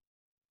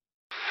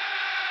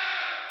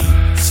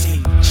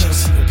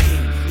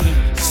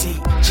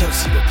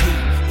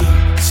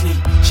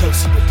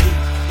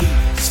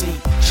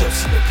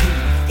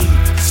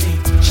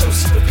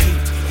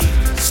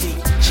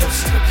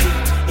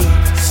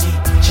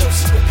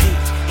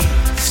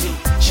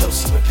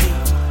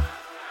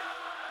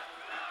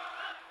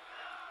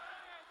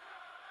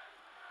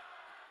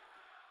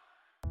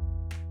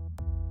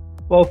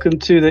Welcome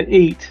to the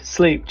Eat,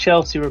 Sleep,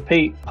 Chelsea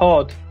Repeat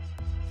pod.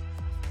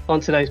 On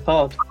today's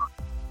pod,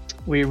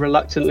 we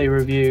reluctantly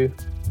review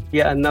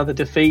yet another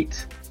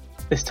defeat,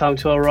 this time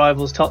to our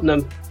rivals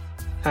Tottenham,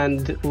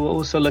 and we'll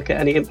also look at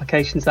any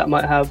implications that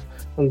might have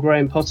on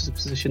Graham Potter's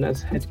position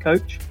as head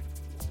coach.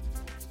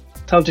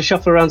 Time to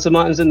shuffle around some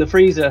items in the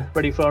freezer,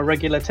 ready for our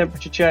regular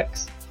temperature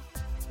checks.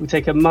 We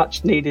take a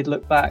much needed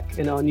look back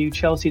in our new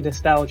Chelsea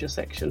nostalgia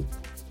section,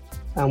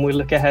 and we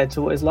look ahead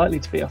to what is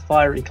likely to be a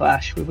fiery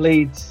clash with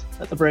Leeds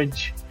at the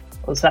Bridge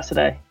on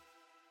Saturday.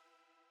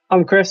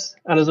 I'm Chris,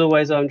 and as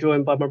always, I'm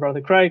joined by my brother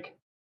Craig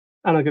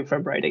and our good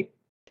friend Brady.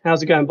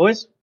 How's it going,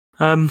 boys?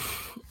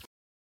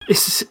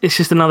 It's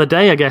just another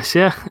day, I guess.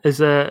 Yeah,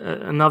 there's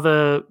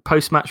another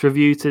post-match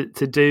review to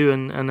do,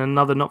 and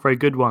another not very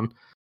good one.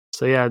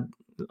 So yeah,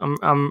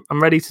 I'm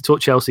ready to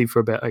talk Chelsea for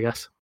a bit, I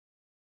guess.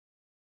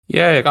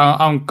 Yeah,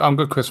 I'm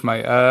good, Chris,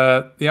 mate.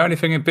 The only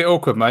thing a bit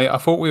awkward, mate. I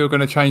thought we were going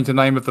to change the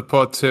name of the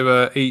pod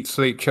to Eat,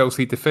 Sleep,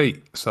 Chelsea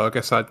Defeat. So I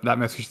guess that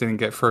message didn't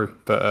get through.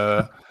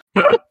 But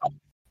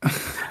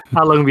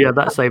how long have you had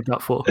that saved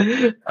up for?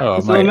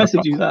 Oh, mate,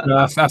 message you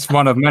that. That's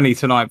one of many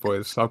tonight,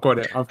 boys. I've got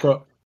it. I've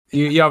got.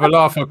 You have a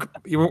laugh.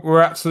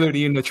 We're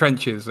absolutely in the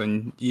trenches,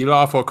 and you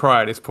laugh or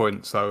cry at this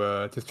point.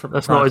 So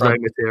that's not his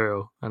own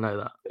material. I know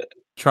that.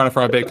 Trying to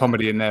throw a bit of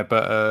comedy in there,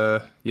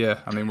 but yeah,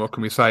 I mean, what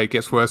can we say? It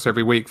gets worse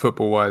every week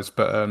football-wise,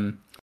 but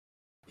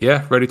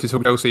yeah, ready to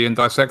talk Chelsea and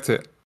dissect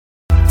it.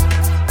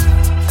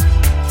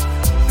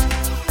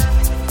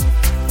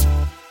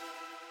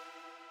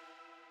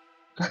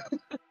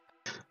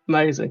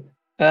 Amazing.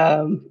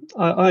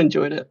 I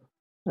enjoyed it.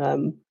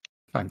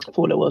 Thanks.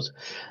 For what it was.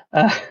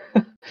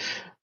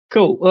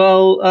 Cool.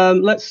 Well,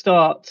 let's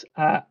start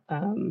at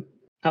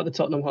the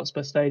Tottenham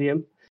Hotspur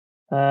Stadium,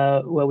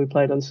 where we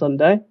played on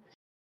Sunday.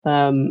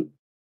 59%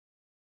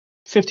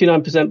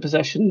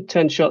 possession,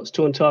 10 shots,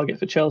 2 on target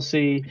for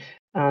Chelsea,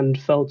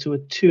 and fell to a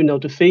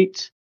 2-0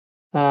 defeat.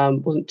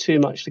 Wasn't too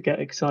much to get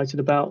excited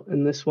about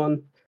in this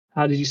one.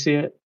 How did you see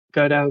it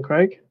go down,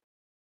 Craig?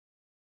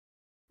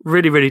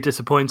 Really, really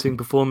disappointing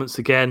performance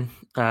again.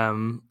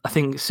 I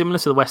think similar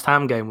to the West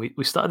Ham game,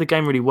 we started the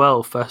game really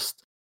well,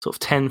 first sort of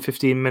 10,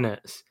 15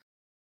 minutes.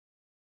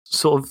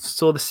 Sort of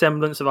saw the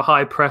semblance of a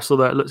high press,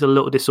 although it looked a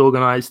little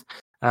disorganised.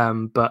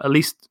 But at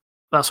least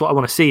that's what I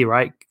want to see,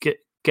 right?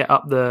 Get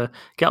up the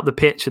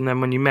pitch, and then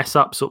when you mess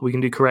up, we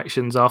can do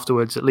corrections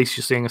afterwards. At least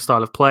you're seeing a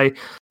style of play.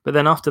 But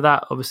then after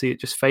that, obviously, it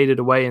just faded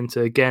away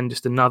into again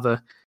just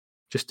another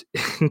just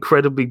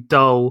incredibly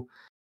dull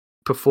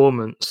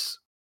performance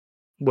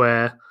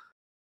where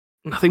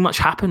nothing much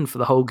happened for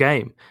the whole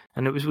game.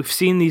 And we've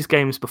seen these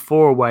games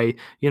before away.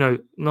 You know,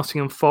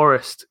 Nottingham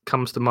Forest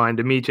comes to mind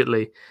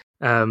immediately.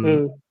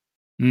 In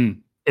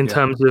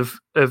terms of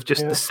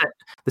just the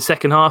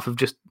second half of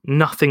just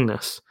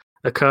nothingness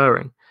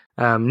occurring.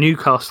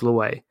 Newcastle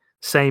away,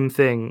 same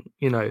thing.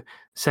 You know,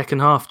 second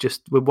half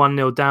just we're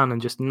 1-0 down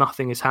and just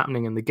nothing is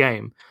happening in the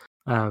game.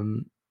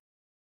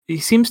 He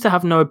seems to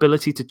have no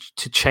ability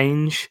to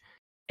change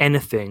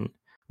anything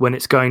when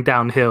it's going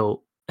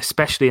downhill,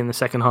 especially in the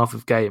second half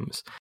of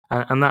games,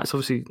 and that's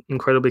obviously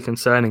incredibly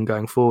concerning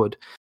going forward.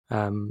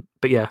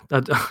 But yeah,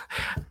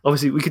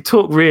 obviously we could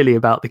talk really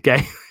about the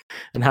game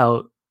and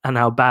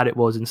how bad it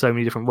was in so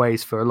many different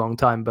ways for a long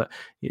time. But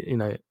you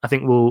know, I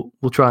think we'll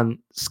try and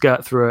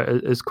skirt through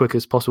it as quick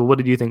as possible. What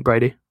did you think,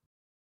 Brady?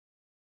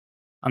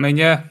 I mean,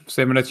 yeah,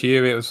 similar to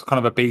you, it was kind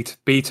of a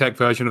B-Tech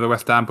version of the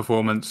West Ham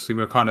performance. We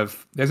were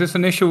there's this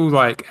initial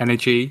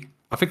energy.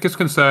 I think it's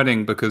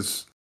concerning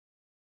because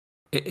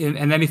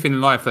in anything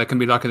in life there can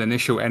be an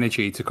initial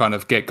energy to kind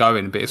of get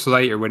going, but it's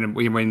later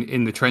when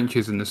in the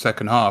trenches in the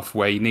second half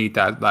where you need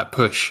that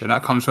push, and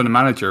that comes from the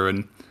manager.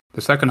 And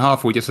the second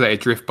half we just let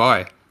it drift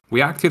by.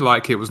 We acted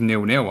like it was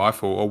 0-0, I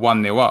thought, or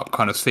 1-0 up,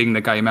 kind of seeing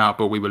the game out,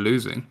 but we were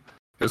losing.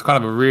 It was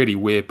kind of a really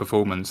weird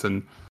performance.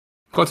 And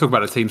I've got to talk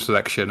about the team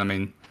selection. I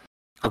mean,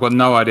 I've got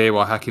no idea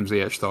why Hakim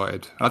Ziyech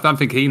started. And I don't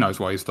think he knows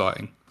why he's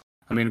starting.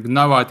 I mean,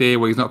 no idea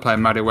why he's not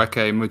playing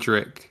Madueke,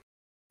 Mudryk.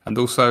 And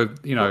also,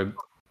 you know...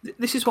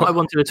 This is what I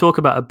wanted to talk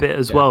about a bit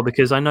as well,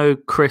 because I know,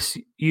 Chris,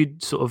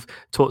 you'd sort of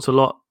talked a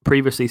lot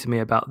previously to me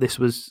about this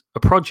was a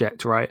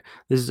project, right?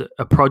 This is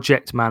a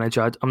project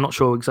manager. I'm not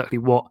sure exactly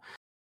what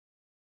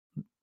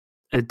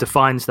it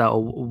defines that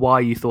or why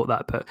you thought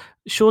that, but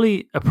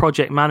surely a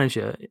project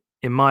manager,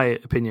 in my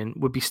opinion,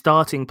 would be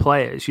starting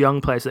players, young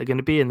players that are going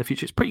to be in the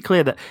future. It's pretty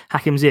clear that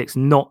Hakim Ziyech's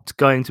not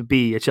going to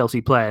be a Chelsea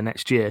player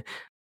next year.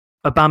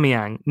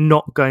 Aubameyang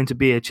not going to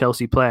be a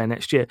Chelsea player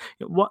next year.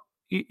 What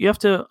you have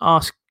to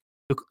ask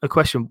a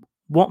question: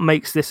 what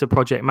makes this a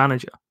project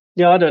manager?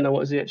 Yeah, I don't know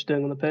what Ziyech's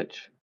doing on the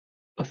pitch.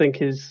 I think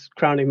his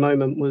crowning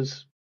moment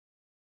was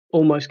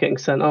almost getting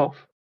sent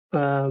off.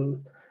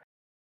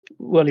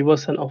 Well, he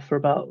was sent off for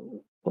about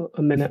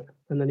a minute,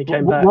 and then he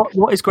came back.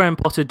 What is Graham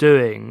Potter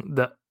doing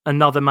that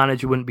another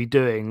manager wouldn't be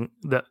doing?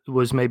 That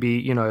was maybe,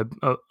 you know,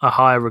 a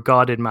higher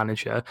regarded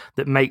manager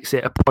that makes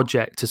it a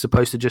project as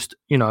opposed to just,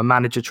 you know, a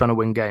manager trying to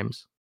win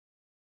games.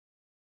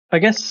 I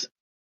guess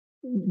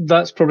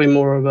that's probably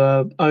more of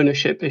a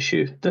ownership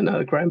issue than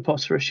a Graham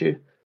Potter issue,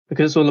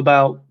 because it's all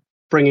about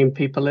bringing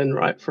people in,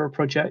 right, for a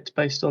project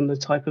based on the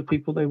type of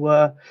people they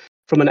were.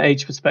 From an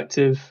age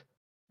perspective,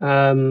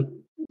 a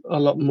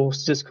lot more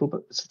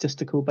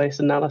statistical based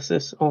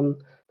analysis on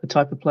the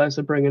type of players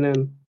they're bringing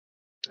in.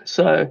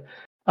 So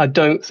I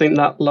don't think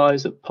that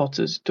lies at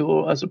Potter's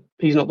door.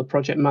 He's not the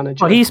project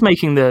manager. Well, he's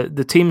making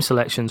the team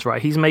selections,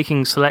 right? He's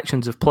making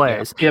selections of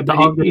players. Yeah, but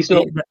he's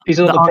not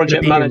the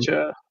project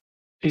manager.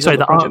 He's not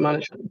the project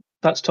manager.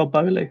 That's Todd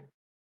Bowley.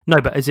 No,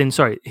 but as in,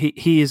 sorry,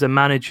 he is a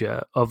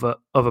manager of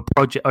a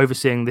project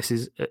overseeing. This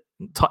is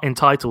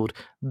entitled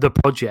The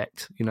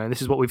Project.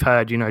 This is what we've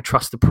heard.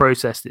 Trust the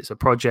process. It's a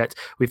project.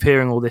 We're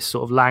hearing all this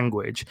sort of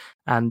language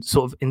and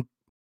sort of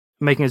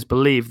making us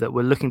believe that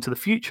we're looking to the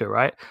future,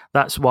 right?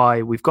 That's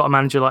why we've got a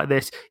manager like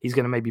this. He's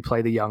going to maybe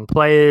play the young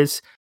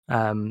players.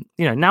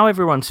 Now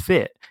everyone's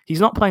fit. He's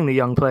not playing the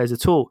young players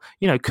at all.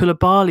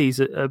 Koulibaly's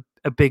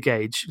a big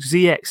age.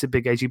 Ziyech's a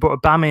big age. He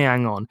brought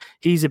Aubameyang on.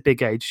 He's a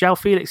big age. João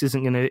Felix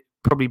isn't going to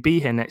probably be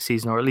here next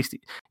season, or at least,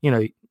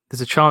 there's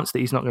a chance that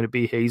he's not going to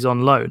be here. He's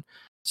on loan.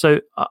 So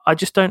I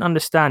just don't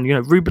understand.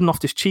 Ruben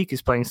Loftus-Cheek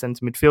is playing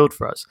centre midfield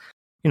for us.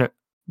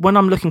 When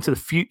I'm looking to the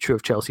future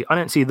of Chelsea, I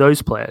don't see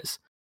those players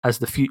as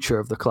the future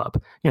of the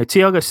club.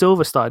 Thiago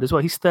Silva started as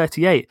well. He's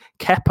 38.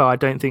 Kepa, I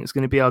don't think is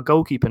going to be our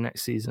goalkeeper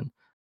next season.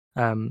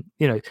 When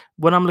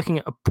I'm looking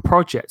at a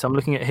project, I'm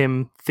looking at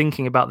him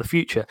thinking about the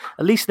future.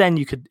 At least then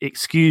you could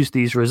excuse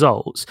these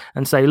results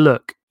and say,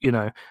 look,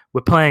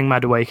 we're playing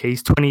Madueke.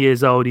 He's 20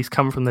 years old. He's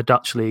come from the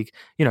Dutch league.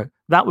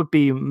 That would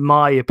be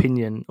my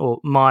opinion or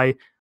my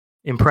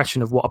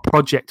impression of what a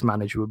project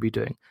manager would be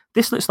doing.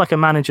 This looks like a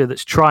manager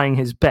that's trying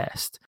his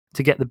best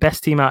to get the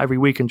best team out every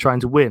week and trying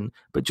to win,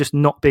 but just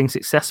not being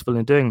successful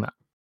in doing that.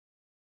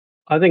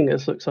 I think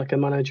this looks like a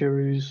manager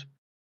who's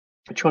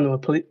trying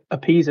to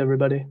appease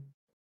everybody.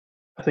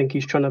 I think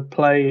he's trying to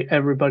play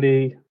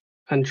everybody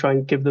and try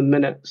and give them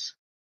minutes,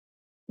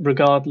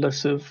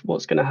 regardless of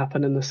what's going to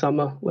happen in the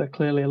summer, where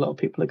clearly a lot of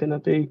people are going to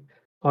be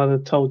either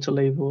told to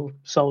leave or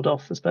sold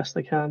off as best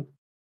they can.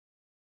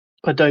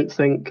 I don't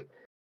think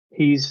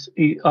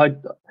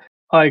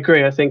I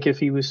agree. I think if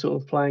he was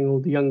sort of playing all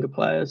the younger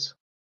players,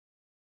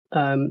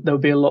 there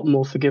would be a lot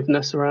more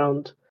forgiveness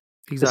around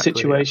the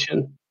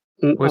situation.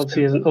 Yeah. And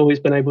obviously, he hasn't always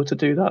been able to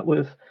do that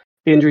with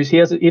the injuries. He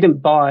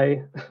didn't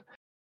buy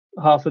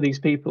half of these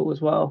people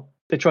as well.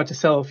 They tried to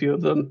sell a few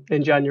of them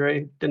in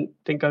January,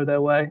 didn't go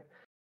their way,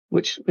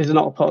 which is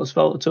not Potter's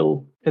fault at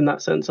all in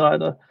that sense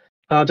either.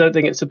 And I don't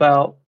think it's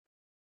about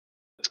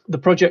the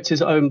project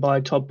is owned by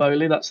Todd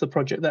Bowley. That's the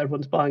project that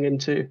everyone's buying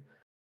into,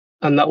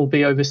 and that will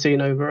be overseen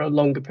over a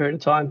longer period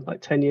of time,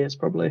 like 10 years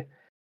probably,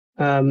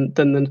 than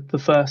the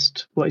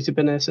first. He's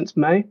been here since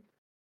May,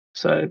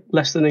 so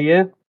less than a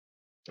year.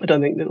 I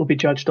don't think that will be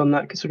judged on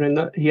that, considering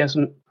that he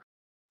hasn't.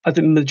 I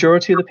think the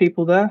majority of the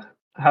people there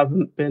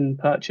haven't been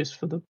purchased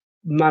for the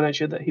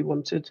manager that he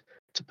wanted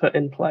to put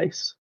in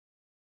place.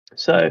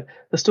 So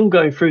they're still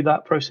going through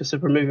that process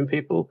of removing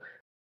people.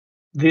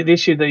 The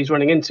issue that he's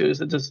running into is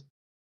that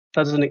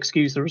doesn't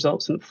excuse the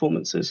results and the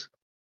performances.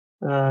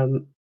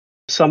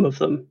 Some of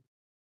them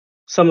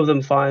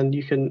fine.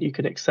 You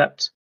can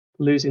accept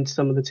losing to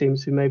some of the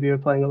teams who maybe are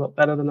playing a lot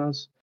better than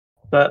us.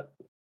 But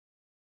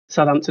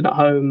Southampton at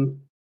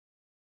home,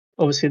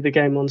 obviously the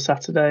game on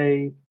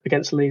Saturday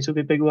against Leeds will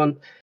be a big one.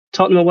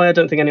 Tottenham away, I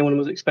don't think anyone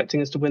was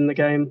expecting us to win the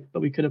game,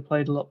 but we could have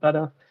played a lot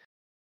better,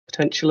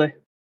 potentially.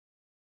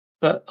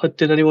 But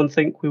did anyone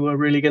think we were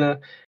really going to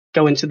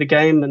go into the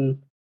game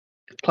and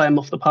play them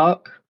off the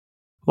park?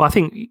 Well, I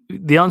think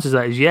the answer to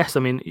that is yes. I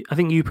mean, I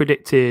think you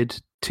predicted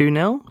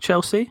 2-0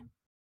 Chelsea.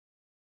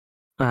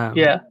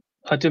 Yeah,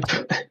 I did.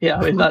 Yeah,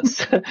 I mean,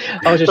 that's.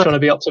 I was just trying to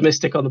be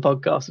optimistic on the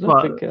podcast.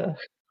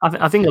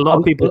 I think a lot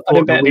of people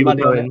thought that we were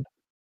going.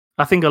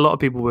 I think a lot of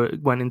people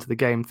went into the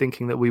game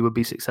thinking that we would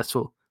be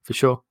successful, for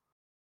sure.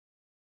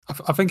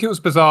 I think it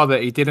was bizarre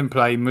that he didn't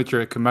play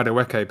Mudryk and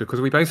Madueke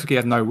because we basically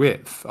had no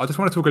width. I just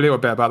want to talk a little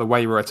bit about the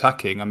way we were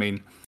attacking. I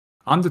mean,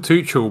 under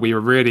Tuchel, we were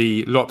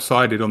really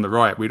lopsided on the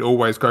right. We'd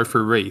always go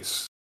through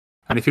Reece.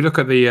 And if you look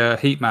at the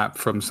heat map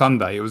from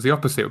Sunday, it was the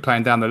opposite. We're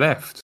playing down the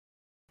left.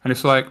 And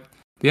it's like,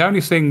 the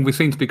only thing we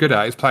seem to be good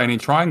at is playing in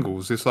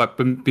triangles. It's like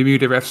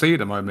Bermuda FC at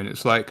the moment.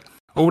 It's like,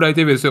 all they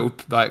do is little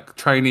like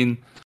training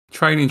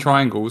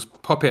triangles,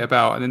 pop it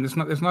about, and then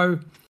there's no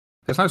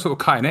sort of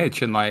cutting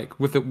edge. And like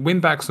with the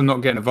wing backs are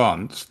not getting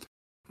advanced,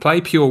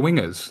 play pure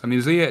wingers. I mean,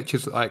 Ziyech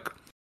is like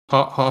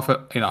half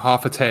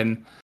a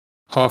 10,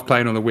 half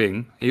playing on the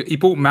wing. He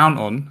brought Mount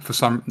on for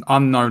some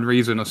unknown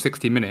reason of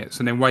 60 minutes,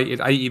 and then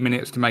waited 80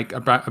 minutes to make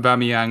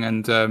Aubameyang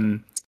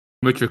and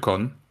Mudryk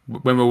on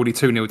when we're already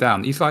 2-0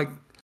 down. He's like,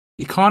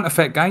 he can't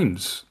affect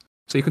games.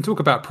 So you can talk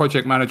about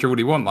project manager all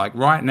you want. Like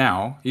right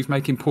now, he's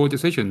making poor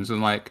decisions,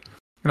 and like,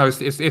 you know,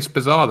 it's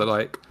bizarre that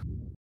like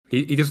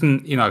he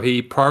doesn't, you know,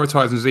 he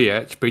prioritises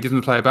Ziyech, but he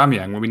doesn't play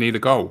Aubameyang when we need a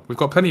goal. We've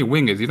got plenty of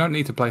wingers. You don't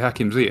need to play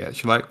Hakim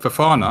Ziyech. Like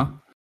Fofana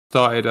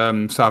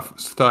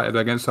started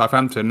against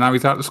Southampton. Now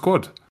he's out of the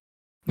squad.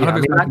 Yeah,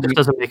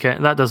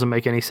 that doesn't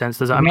make any sense,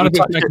 does it? None of it's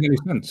making any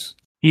sense.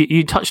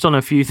 You touched on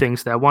a few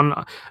things there. One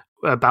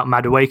about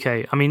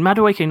Madueke. I mean,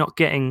 Madueke not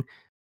getting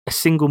a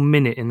single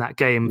minute in that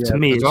game to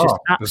me is just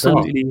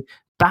absolutely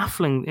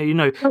baffling. You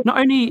know, not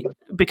only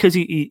because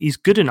he's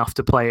good enough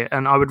to play it,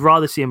 and I would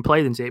rather see him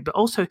play than see it, but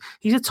also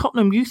he's a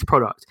Tottenham youth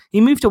product.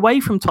 He moved away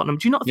from Tottenham.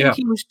 Do you not think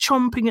he was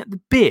chomping at the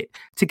bit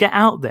to get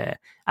out there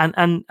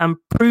and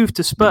prove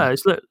to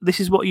Spurs, look, this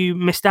is what you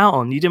missed out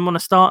on. You didn't want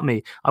to start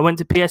me. I went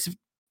to PSV.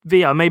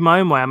 I made my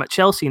own way. I'm at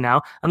Chelsea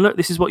now, and look,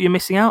 this is what you're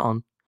missing out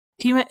on.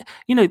 You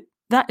know,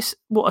 that's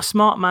what a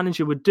smart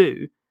manager would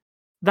do.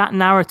 That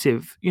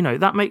narrative, you know,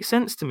 that makes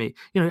sense to me.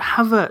 You know,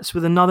 Havertz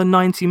with another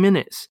 90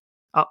 minutes.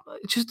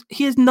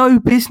 He has no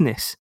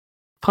business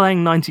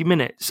playing 90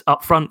 minutes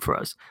up front for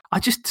us.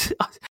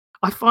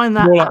 I find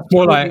that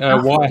more like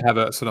why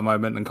Havertz at the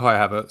moment than Kai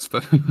Havertz,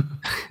 but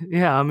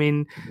yeah, I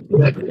mean,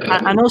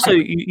 and also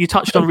you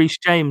touched on Reece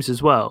James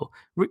as well.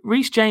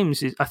 Reece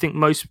James is, I think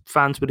most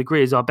fans would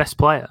agree, is our best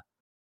player,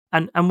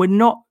 and we're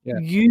not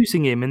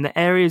using him in the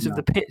areas of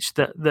the pitch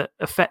that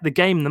affect the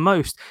game the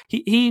most.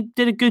 He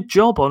did a good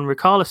job on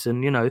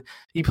Richarlison. You know,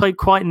 he played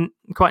quite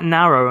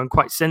narrow and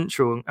quite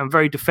central and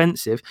very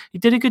defensive. He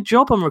did a good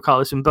job on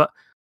Richarlison, but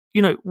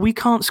you know, we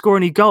can't score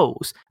any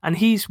goals, and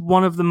he's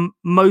one of the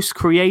most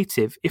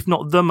creative, if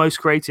not the most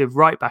creative,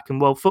 right back in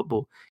world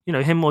football. You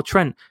know, him or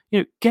Trent. You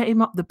know, get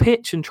him up the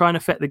pitch and try and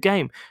affect the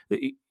game.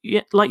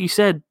 Like you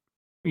said,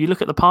 you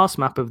look at the pass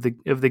map of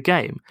the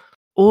game.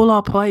 All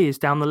our play is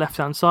down the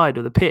left-hand side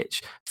of the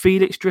pitch.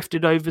 Felix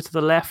drifted over to the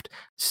left.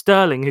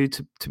 Sterling, who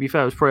to be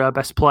fair was probably our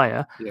best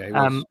player,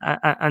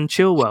 and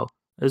Chilwell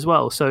as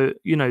well. So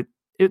you know.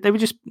 They were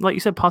just, like you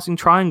said, passing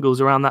triangles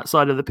around that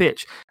side of the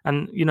pitch.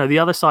 And, you know, the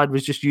other side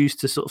was just used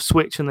to sort of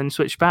switch and then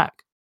switch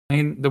back. I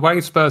mean, the way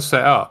Spurs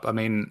set up, I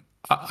mean,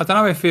 I don't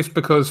know if it's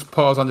because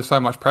Potter's under so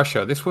much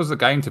pressure. This was the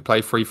game to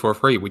play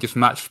 3-4-3. We just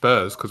matched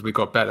Spurs because we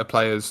got better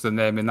players than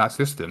them in that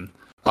system.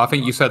 I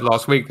think you said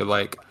last week that,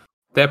 like,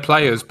 their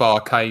players, bar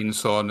Kane,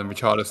 Son and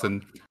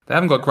Richarlison, they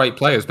haven't got great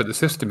players, but the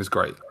system is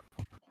great.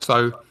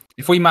 So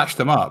if we matched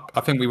them up, I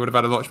think we would have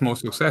had a lot more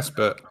success,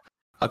 but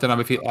I don't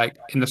know if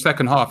in the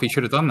second half, he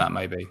should have done that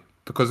maybe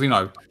because, you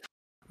know,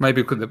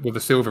 maybe with the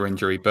Silva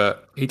injury,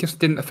 but he just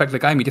didn't affect the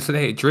game. He just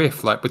let it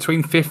drift. Like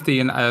between 50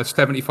 and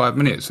 75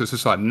 minutes, it was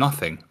just like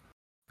nothing.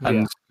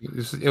 And it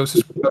was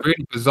just a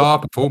really bizarre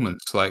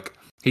performance. Like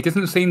he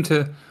doesn't seem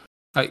to,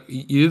 like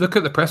you look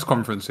at the press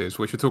conferences,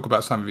 which we'll talk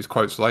about some of his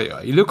quotes later.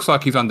 He looks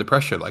like he's under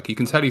pressure. Like you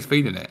can tell he's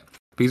feeling it.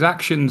 But his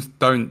actions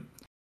don't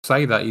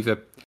say that he's a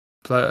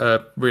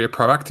really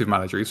proactive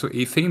manager.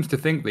 He seems to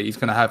think that he's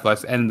going to have like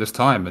endless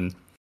time, and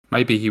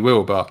maybe he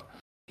will, but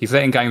he's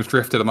letting games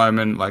drift at the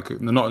moment. Like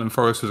the Nottingham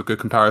Forest was a good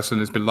comparison.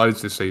 There's been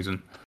loads this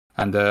season,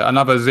 and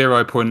another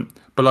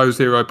below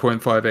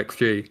 0.5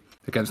 XG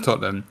against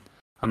Tottenham.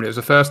 I mean, it was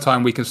the first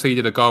time we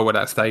conceded a goal at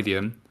that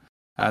stadium,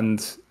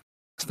 and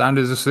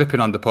standards are slipping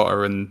under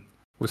Potter, and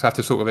we'll have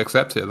to sort of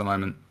accept it at the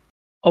moment.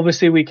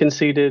 Obviously, we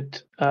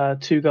conceded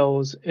 2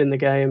 goals in the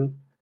game.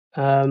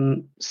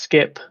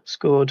 Skip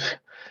scored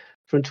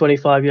from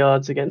 25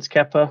 yards against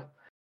Kepa.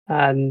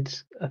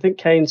 And I think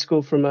Kane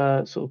scored from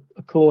a sort of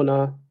a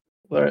corner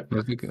where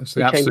it's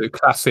the absolute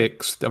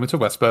classics. I mean, talk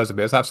about Spurs a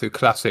bit. It's absolute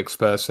classic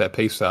Spurs set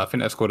piece. I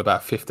think they've scored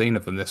about 15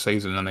 of them this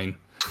season. I mean,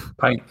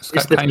 it's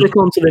the flick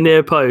onto the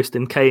near post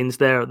and Kane's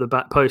there at the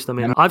back post. I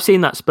mean, I've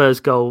seen that Spurs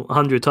goal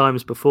 100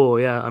 times before.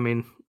 Yeah, I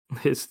mean,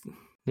 it's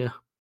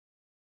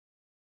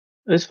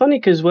funny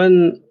because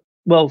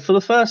for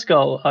the first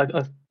goal,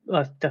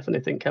 I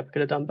definitely think Kepa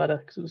could have done better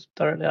because it was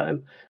directly at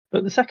him.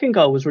 But the second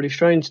goal was really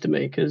strange to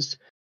me because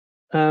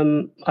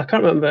I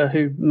can't remember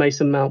who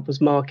Mason Mount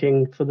was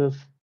marking for the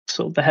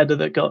sort of the header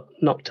that got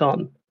knocked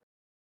on,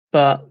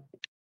 but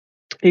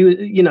he was,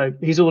 you know,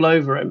 he's all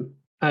over him,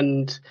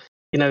 and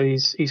you know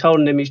he's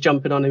holding him, he's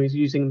jumping on him, he's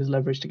using him as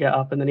leverage to get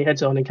up, and then he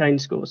heads on and Kane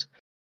scores.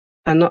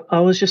 And I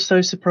was just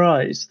so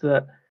surprised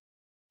that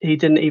he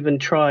didn't even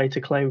try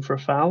to claim for a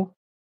foul.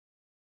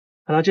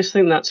 And I just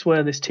think that's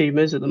where this team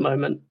is at the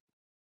moment.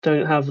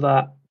 Don't have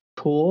that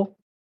core.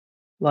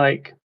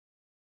 Like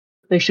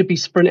they should be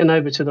sprinting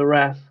over to the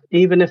ref,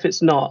 even if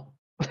it's not.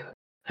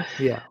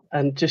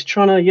 And just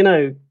trying to, you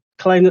know,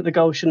 claim that the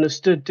goal shouldn't have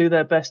stood, do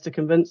their best to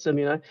convince them,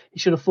 you know. He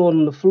should have fallen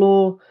on the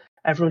floor.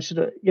 Everyone should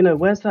have, you know,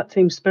 where's that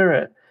team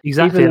spirit?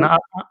 Exactly. And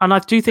I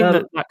do think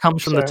that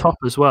comes from the top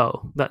as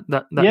well. That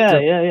absolutely.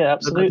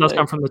 That does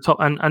come from the top.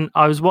 And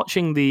I was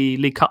watching the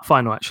League Cup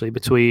final actually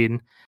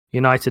between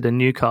United and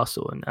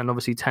Newcastle, and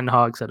obviously Ten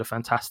Hag's had a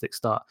fantastic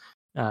start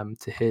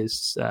to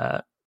his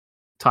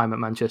time at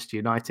Manchester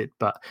United,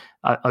 but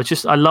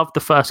I loved the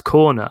first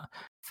corner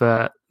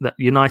for that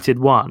United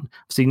won.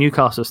 See,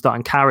 Newcastle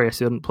starting Karius,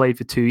 who hadn't played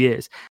for 2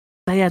 years.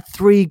 They had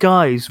 3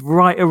 guys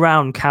right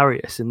around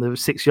Karius in the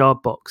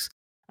 6-yard box,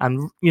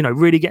 and you know,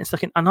 really getting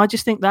stuck in. And I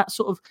just think that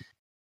sort of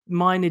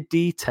minor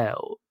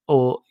detail,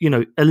 or you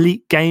know,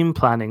 elite game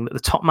planning that the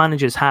top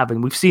managers have,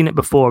 and we've seen it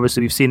before.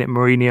 Obviously, we've seen it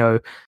Mourinho.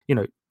 You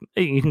know,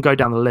 you can go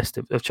down the list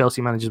of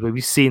Chelsea managers where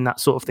we've seen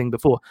that sort of thing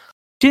before.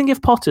 Do you think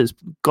if Potter's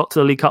got to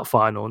the League Cup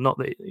final, not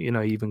that you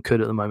know he even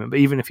could at the moment, but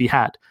even if he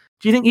had,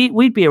 do you think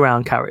we'd be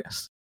around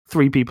Karius?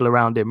 3 people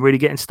around him, really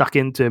getting stuck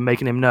into him,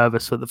 making him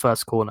nervous for the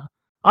first corner?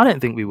 I don't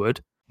think we would.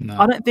 No.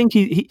 I don't think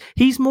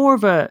he's more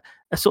of a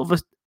sort of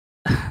a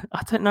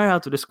I don't know how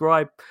to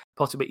describe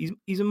possibly.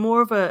 He's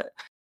more of a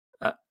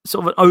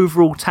sort of an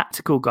overall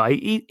tactical guy.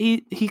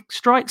 He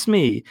strikes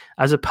me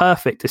as a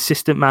perfect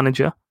assistant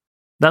manager.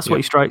 That's what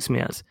he strikes me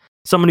as.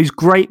 Someone who's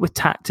great with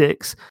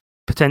tactics,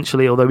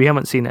 potentially, although we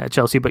haven't seen it at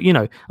Chelsea. But,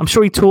 I'm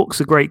sure he talks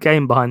a great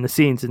game behind the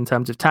scenes in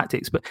terms of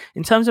tactics. But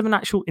in terms of an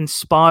actual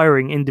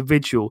inspiring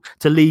individual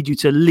to lead you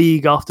to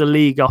league after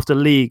league after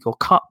league or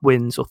cup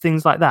wins or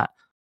things like that,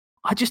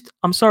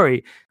 I'm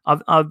sorry,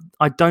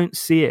 I don't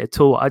see it at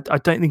all. I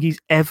don't think he's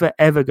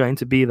ever going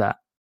to be that.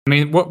 I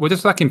mean, we're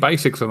just lacking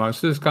basics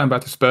almost. Just going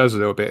back to Spurs a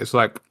little bit, it's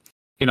like,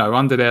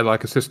 under their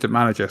assistant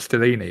manager,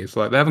 Stellini, it's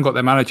like they haven't got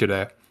their manager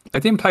there. They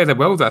didn't play that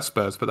well, that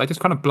Spurs, but they just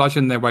kind of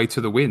bludgeoned their way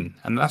to the win.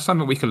 And that's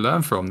something we can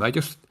learn from. They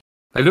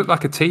look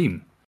like a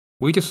team.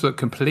 We just look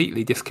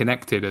completely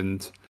disconnected.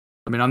 And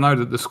I mean, I know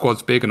that the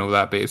squad's big and all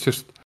that, but it's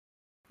just,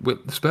 the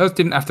Spurs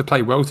didn't have to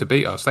play well to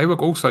beat us. They were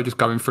also just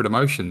going through the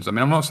motions. I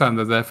mean, I'm not saying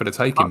they're there for the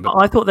taking, but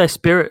I thought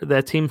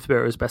their team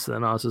spirit was better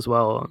than ours as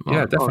well.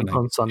 Definitely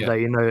on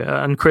Sunday.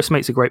 And Chris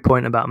makes a great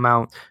point about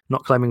Mount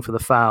not claiming for the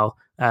foul.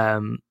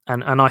 And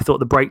I thought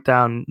the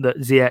breakdown that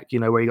Ziyech,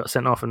 where he got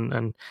sent off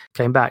and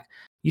came back.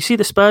 You see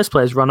the Spurs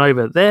players run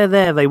over. They're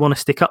there. They want to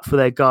stick up for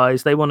their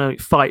guys. They want to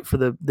fight for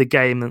the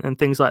game and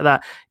things like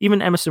that.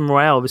 Even Emerson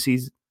Royale, obviously,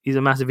 he's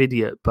a massive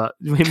idiot, but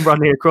him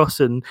running across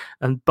and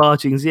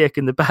barging Ziyech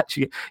in the back,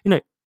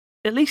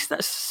 at least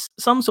that's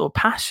some sort of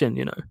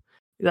passion,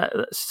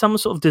 that's some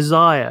sort of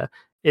desire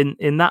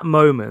in that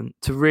moment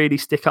to really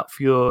stick up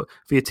for your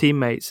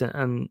teammates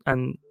and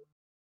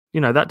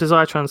that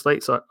desire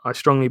translates, I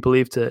strongly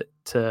believe,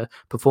 to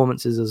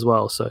performances as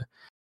well. So.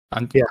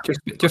 And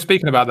just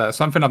speaking about that,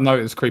 something I've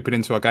noticed creeping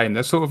into our game,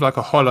 there's sort of like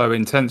a hollow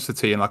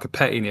intensity and like a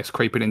pettiness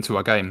creeping into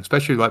our game,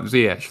 especially like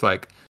Ziyech.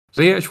 Like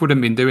Ziyech wouldn't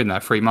have been doing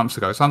that 3 months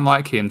ago. It's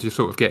unlike him to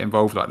sort of get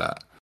involved like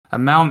that.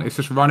 And Mount is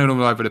just running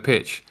all over the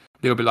pitch, a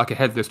little bit like a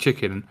headless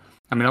chicken.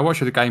 I mean, I watched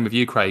the game with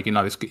you, Craig.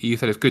 You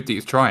said it's good that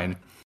he's trying,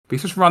 but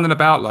he's just running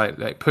about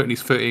like putting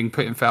his foot in,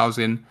 putting fouls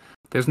in.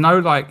 There's no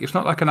it's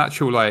not like an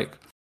actual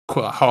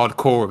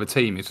hardcore of a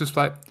team. It's just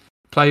like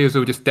players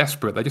who are just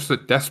desperate. They just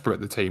look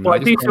desperate, the team. Well, I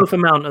do feel for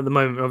Mount at the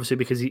moment, obviously,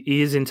 because he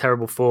is in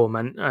terrible form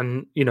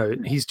and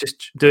he's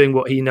just doing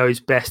what he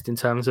knows best in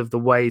terms of the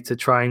way to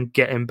try and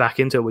get him back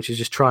into it, which is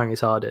just trying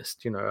his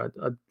hardest.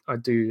 I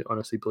do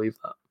honestly believe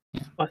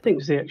that. I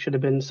think Ziyech should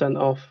have been sent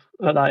off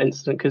at that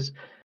incident because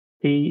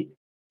he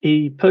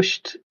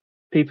pushed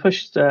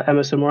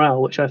Emerson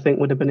Royale, which I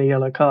think would have been a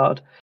yellow card.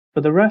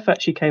 But the ref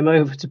actually came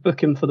over to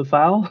book him for the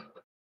foul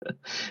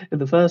in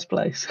the first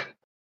place.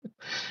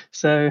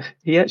 So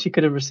he actually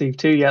could have received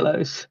 2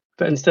 yellows,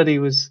 but instead he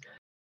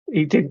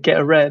did get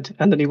a red,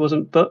 and then he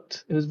wasn't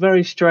booked. It was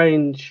very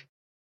strange.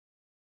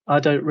 I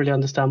don't really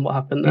understand what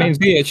happened there. I mean,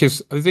 Ziyech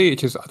is.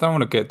 I don't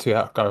want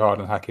to go hard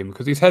and hack him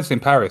because his head's in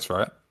Paris,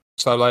 right?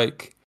 So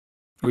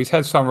his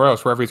head's somewhere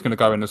else, wherever he's going to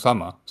go in the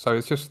summer. So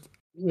it's just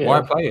why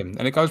play him?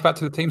 And it goes back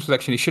to the team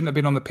selection. He shouldn't have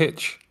been on the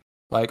pitch.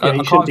 I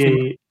can't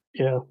see.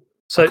 Yeah.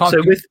 So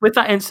with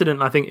that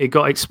incident, I think it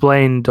got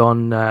explained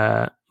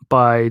on.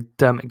 By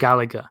Dermot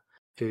Gallagher,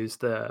 who's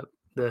the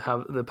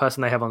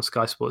person they have on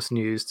Sky Sports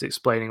News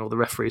explaining all the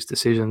referees'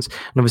 decisions,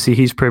 and obviously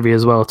he's privy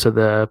as well to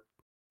the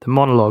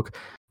monologue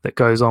that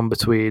goes on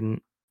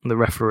between the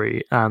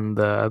referee and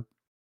the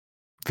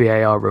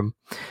VAR room.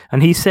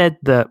 And he said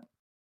that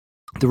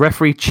the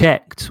referee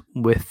checked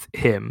with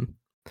him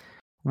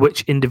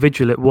which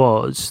individual it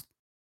was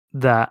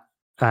that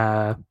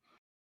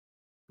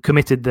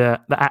committed the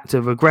act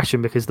of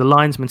aggression, because the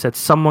linesman said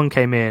someone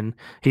came in.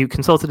 He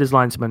consulted his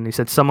linesman and he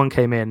said someone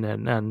came in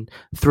and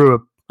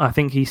threw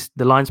the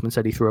linesman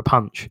said he threw a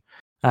punch,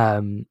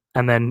 and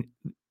then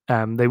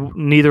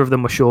neither of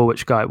them were sure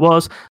which guy it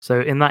was.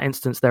 So in that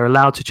instance, they're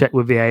allowed to check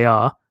with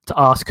VAR to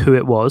ask who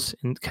it was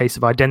in case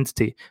of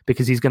identity,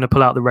 because he's going to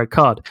pull out the red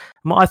card.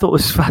 And what I thought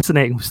was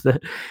fascinating was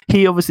that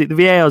the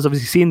VAR has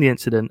obviously seen the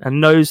incident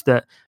and knows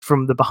that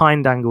from the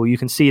behind angle you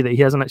can see that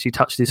he hasn't actually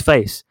touched his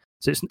face.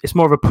 So it's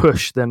more of a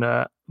push than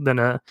a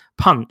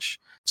punch.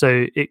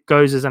 So it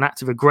goes as an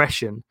act of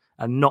aggression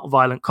and not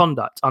violent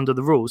conduct under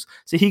the rules.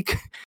 So he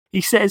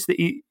says that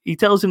he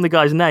tells him the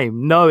guy's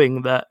name,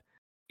 knowing that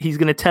he's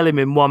going to tell him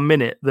in 1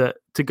 minute that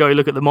to go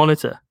look at the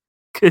monitor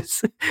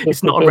because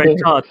it's not a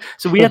red card.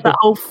 So we had that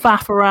whole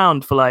faff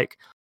around for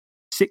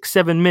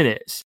 6-7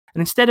 minutes.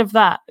 And instead of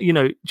that,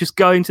 just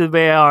going to the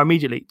VAR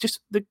immediately, just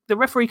the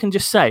referee can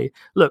just say,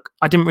 look,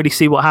 I didn't really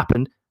see what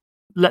happened.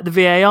 Let the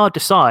VAR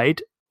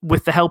decide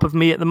with the help of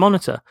me at the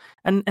monitor.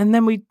 And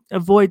then we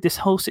avoid this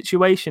whole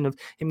situation of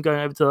him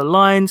going over to the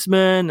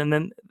linesman and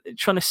then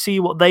trying to see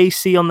what they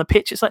see on the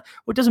pitch. It's it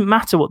doesn't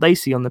matter what they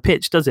see on the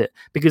pitch, does it?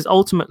 Because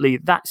ultimately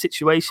that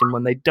situation,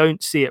 when they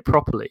don't see it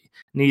properly,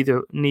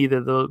 neither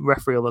the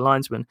referee or the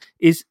linesman,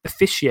 is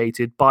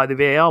officiated by the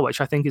VAR,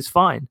 which I think is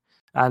fine.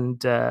 And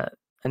yeah,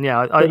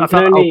 I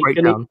felt the whole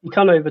breakdown. He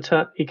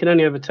can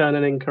only overturn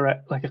an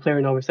incorrect, a clear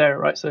and obvious error,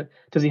 right? So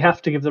does he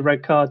have to give the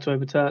red card to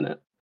overturn it?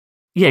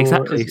 Yeah,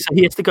 exactly. So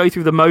he has to go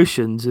through the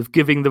motions of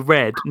giving the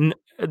red,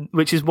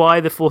 which is why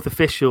the fourth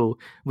official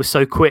was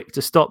so quick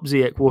to stop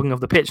Ziyech walking off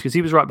the pitch, because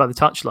he was right by the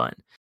touchline.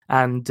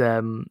 And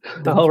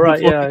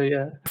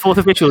the fourth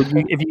official,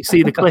 if you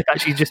see the clip,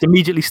 actually just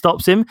immediately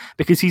stops him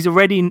because he's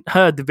already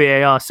heard the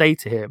VAR say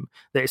to him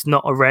that it's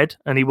not a red,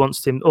 and he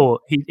wants him, or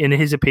he, in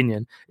his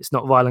opinion, it's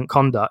not violent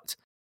conduct,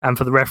 and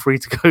for the referee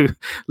to go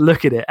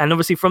look at it. And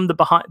obviously from the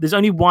behind, there's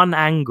only one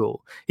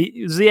angle.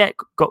 Ziyech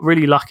got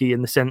really lucky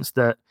in the sense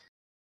that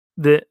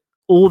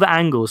all the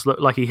angles look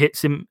like he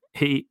hits him,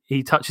 he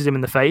touches him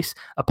in the face,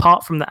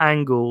 apart from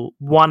the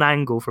one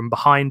angle from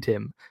behind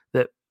him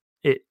that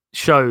it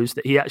shows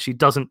that he actually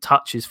doesn't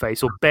touch his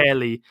face or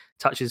barely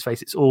touches his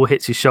face. It's all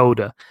hits his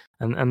shoulder,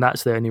 and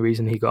that's the only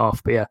reason he got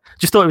off. But yeah,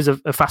 just thought it was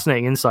a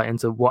fascinating insight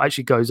into what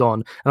actually goes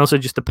on, and also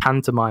just the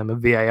pantomime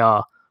of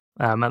VAR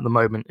at the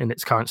moment in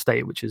its current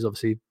state, which is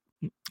obviously,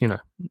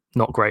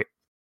 not great.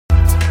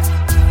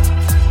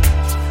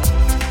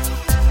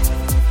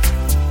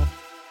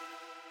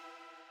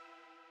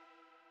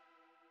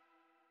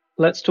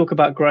 Let's talk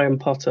about Graham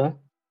Potter.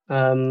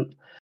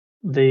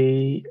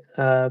 The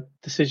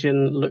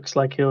decision looks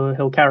like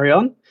he'll carry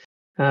on,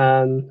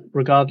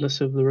 regardless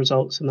of the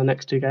results in the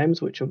next two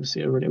games, which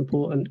obviously are really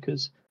important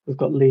because we've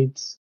got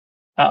Leeds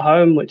at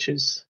home, which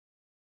is,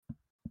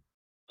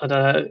 I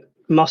don't know,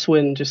 must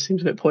win. Just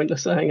seems a bit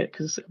pointless saying it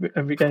because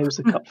every game is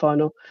a cup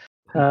final.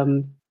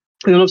 And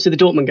then obviously the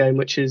Dortmund game,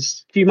 which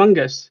is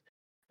humongous.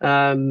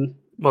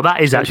 Well,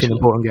 that is actually an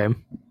important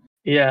game.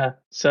 Yeah.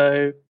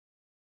 So,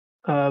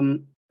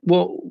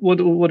 what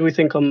do we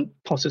think on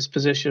Potter's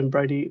position,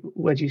 Brady?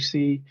 Where do you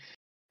see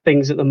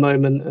things at the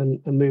moment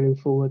and moving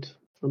forward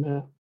from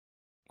here?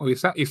 Well, you're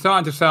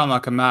starting to sound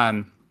like a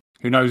man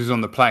who knows he's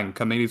on the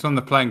plank. I mean, he's on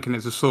the plank and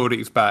there's a sword at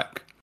his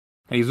back,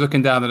 and he's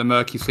looking down at the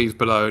murky seas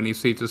below, and he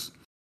sees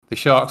the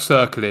shark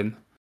circling, and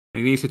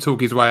he needs to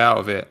talk his way out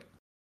of it.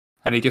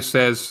 And he just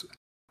says,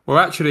 well,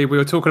 actually, we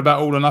were talking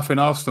about all or nothing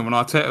Arsenal when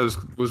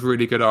Arteta was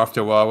really good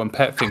after a while, and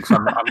Pep thinks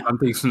I'm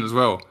decent as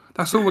well.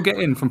 That's all we're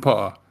getting from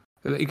Potter.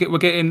 We're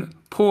getting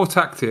poor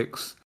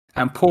tactics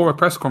and poorer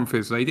press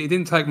conferences. He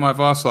didn't take my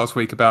advice last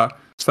week about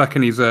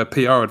sacking his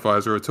PR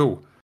advisor at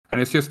all. And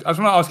it's just, I just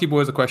want to ask you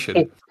boys a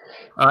question.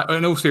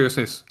 In all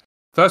seriousness,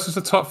 versus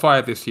the top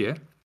five this year,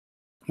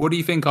 what do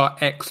you think our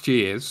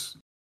XG is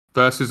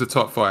versus the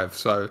top five?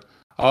 So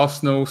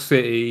Arsenal,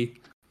 City,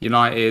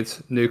 United,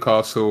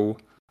 Newcastle,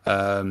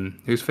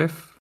 who's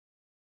fifth?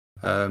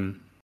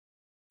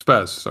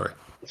 Spurs, sorry.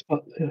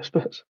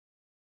 Spurs.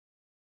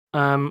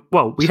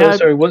 Well, we had.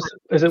 Sorry, was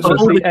the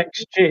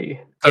XG?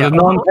 So the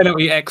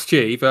non-penalty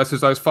XG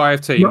versus those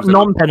five teams.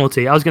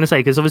 Non-penalty. I was going to say,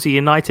 because obviously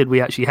United, we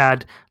actually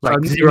had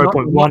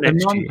 0.1 XG.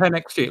 Non-pen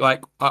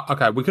XG,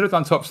 okay, we could have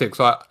done top six.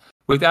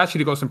 We've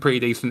actually got some pretty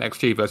decent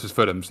XG versus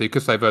Fulham. So you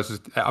could say versus.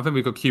 I think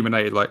we've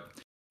accumulated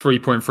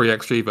 3.3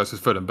 XG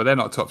versus Fulham, but they're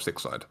not top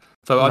six side.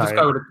 So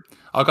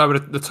I'll go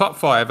with the top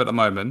five at the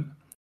moment.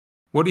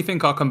 What do you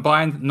think our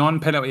combined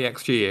non-penalty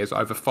XG is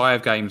over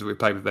 5 games that we've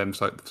played with them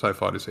so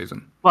far this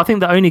season? Well, I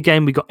think the only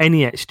game we got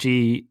any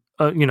XG,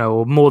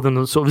 or more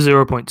than sort of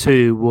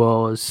 0.2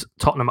 was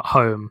Tottenham at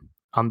home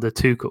under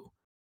Tuchel,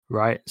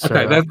 right? So,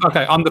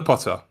 okay, under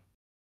Potter.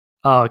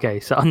 Oh,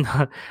 okay. So,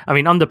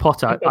 under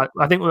Potter,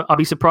 I think I'll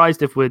be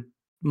surprised if we're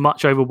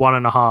much over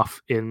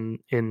 1.5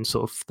 in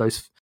sort of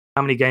those.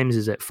 How many games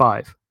is it?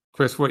 5?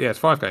 Chris, it's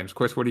 5 games.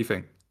 Chris, what do you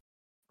think?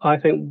 I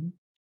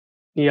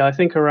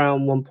think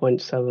around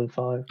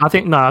 1.75. I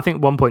think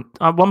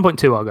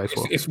 1.2 I'll go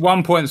for. It's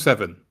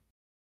 1.7.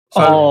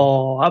 So,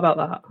 how about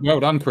that?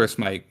 Well done, Chris,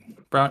 mate.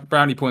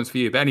 Brownie points for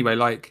you. But anyway,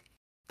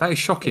 that is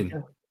shocking.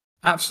 Okay.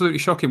 Absolutely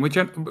shocking. We're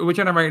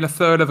generating a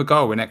third of a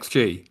goal in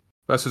XG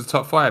versus the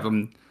top 5.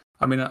 I'm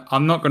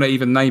not going to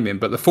even name him,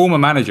 but the former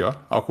manager,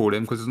 I'll call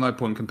him, because there's no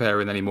point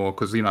comparing anymore,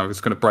 because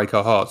it's going to break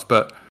our hearts.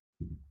 But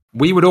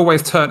we would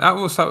always turn. That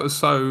was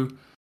so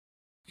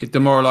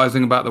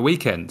demoralising about the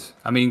weekend.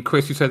 I mean,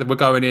 Chris, you said that we're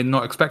going in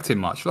not expecting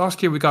much.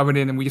 Last year we're going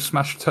in and we just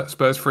smashed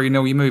Spurs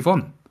 3-0. You move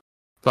on.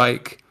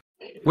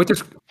 We're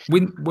just.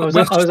 I was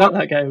at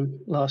that game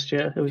last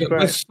year. It was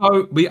great.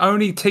 The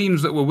only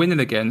teams that we're winning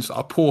against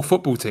are poor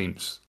football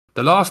teams.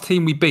 The last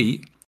team we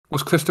beat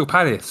was Crystal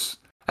Palace,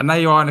 and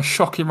they are in a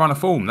shocking run of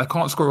form. They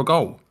can't score a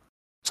goal.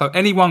 So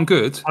anyone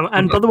good.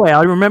 And by the way,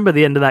 I remember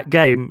the end of that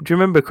game. Do you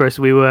remember, Chris?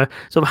 We were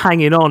sort of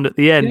hanging on at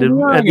the end,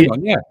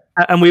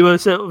 and we were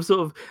sort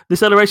of the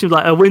celebration was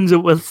like a win's a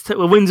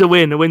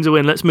win, a win's a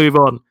win. Let's move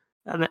on.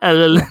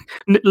 And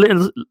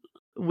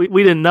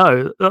we didn't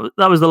know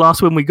that was the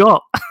last win we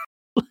got.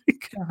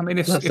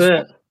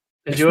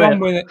 It's one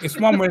win. It's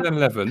 1 win in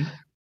 11,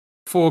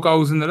 4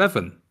 goals in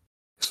 11.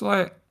 It's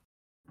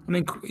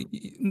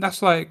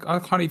that's I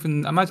can't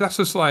even imagine. That's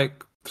just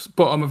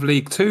bottom of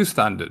League 2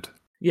 standard.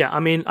 Yeah,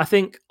 I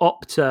think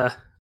Opta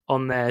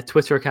on their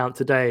Twitter account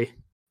today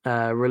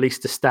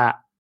released a stat,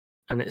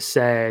 and it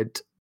said,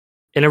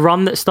 in a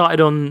run that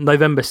started on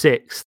November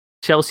 6th,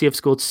 Chelsea have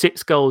scored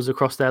 6 goals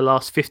across their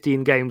last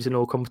 15 games in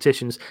all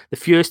competitions, the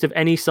fewest of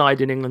any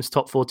side in England's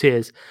top 4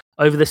 tiers.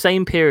 Over the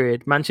same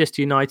period,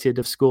 Manchester United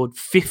have scored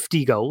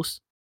 50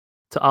 goals,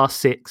 to our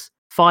 6,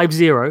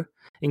 5-0,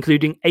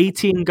 including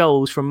 18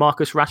 goals from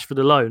Marcus Rashford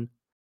alone.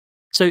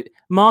 So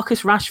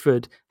Marcus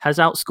Rashford has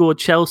outscored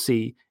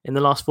Chelsea in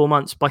the last 4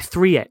 months by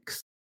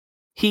 3x.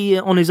 He,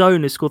 on his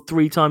own, has scored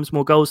 3 times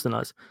more goals than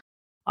us.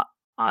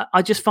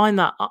 I just find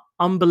that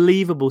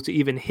unbelievable to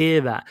even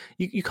hear that.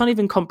 You can't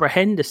even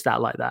comprehend a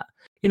stat like that.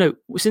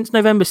 Since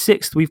November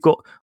 6th, we've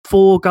got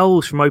 4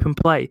 goals from open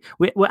play.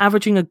 We're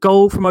averaging a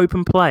goal from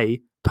open play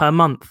per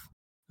month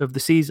of the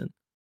season.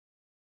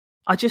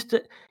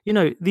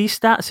 These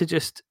stats are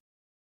just...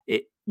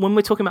 when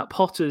we're talking about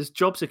Potter's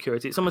job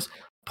security, it's almost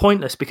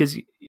pointless because,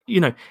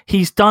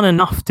 he's done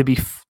enough to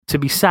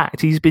be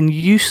sacked. He's been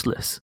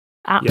useless.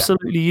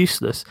 Absolutely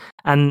useless,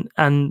 and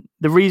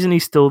the reason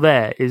he's still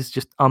there is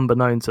just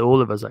unbeknown to all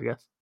of us, I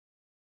guess.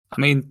 I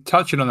mean,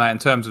 touching on that in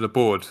terms of the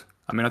board,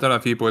 I don't know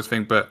if you boys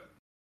think, but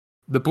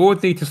the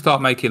board need to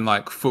start making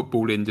like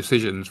footballing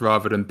decisions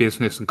rather than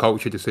business and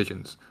culture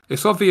decisions.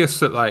 It's obvious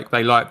that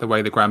they like the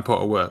way the Graham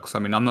Potter works.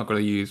 I'm not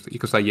going to use, you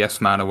could say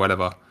yes man or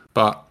whatever,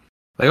 but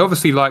they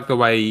obviously like the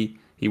way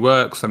he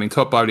works.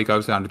 Todd Bowley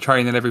goes down to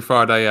training every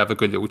Friday, have a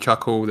good little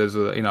chuckle. There's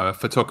a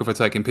photographer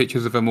taking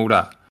pictures of him, all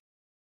that.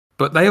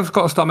 But they have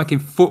got to start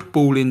making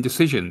footballing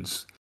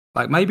decisions.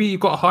 Maybe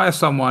you've got to hire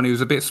someone who's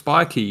a bit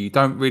spiky. You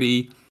don't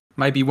really,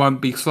 maybe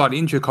won't be slightly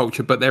into your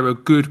culture, but they're a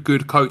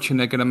good coach and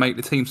they're going to make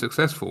the team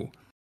successful.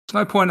 There's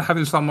no point in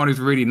having someone who's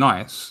really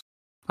nice.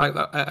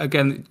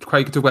 Again,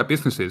 Craig could talk about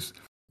businesses.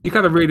 You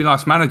could have a really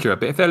nice manager,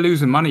 but if they're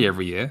losing money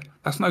every year,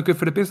 that's no good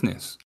for the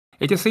business.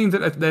 It just seems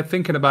that they're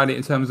thinking about it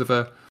in terms of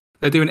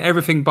they're doing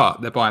everything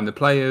but. They're buying the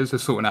players, they're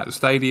sorting out the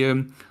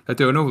stadium, they're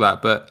doing all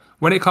that. But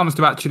when it comes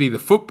to actually the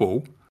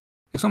football,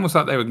 it's almost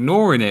like they're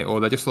ignoring it, or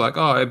they're just like,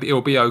 oh,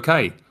 it'll be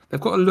okay. They've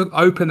got to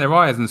open their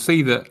eyes and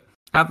see that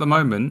at the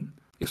moment,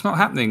 it's not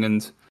happening.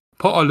 And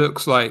Potter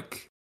looks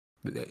like,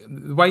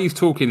 the way he's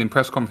talking in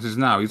press conferences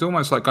now, he's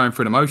almost like going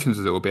through the motions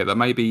a little bit, that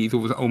maybe he's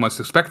almost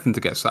expecting to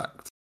get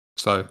sacked.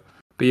 So,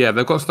 but yeah,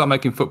 they've got to start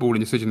making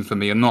footballing decisions for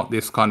me and not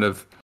this kind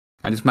of,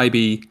 and just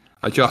maybe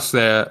adjust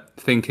their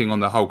thinking on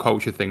the whole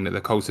culture thing that they're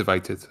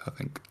cultivated, I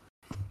think.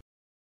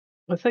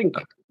 I think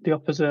the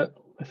opposite.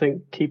 I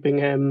think keeping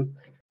him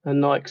and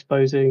not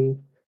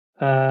exposing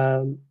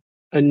a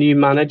new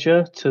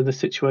manager to the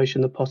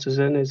situation that Potter's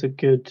in is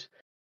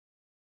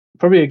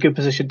probably a good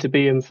position to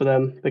be in for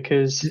them,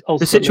 because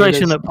the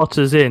situation that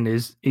Potter's in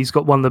is he's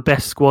got one of the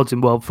best squads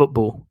in world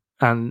football.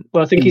 And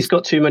I think he's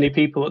got too many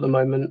people at the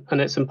moment, and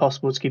it's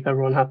impossible to keep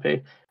everyone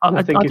happy.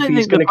 I think if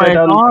he's going to go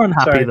down, are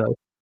unhappy though.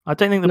 I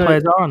don't think the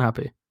players are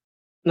unhappy.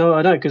 No,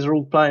 I don't, because they're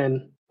all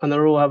playing and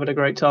they're all having a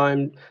great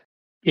time.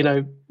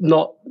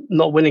 Not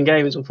winning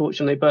games,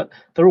 unfortunately, but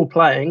they're all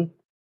playing.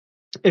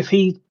 If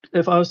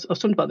I was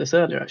talking about this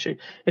earlier, actually,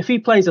 if he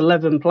plays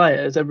 11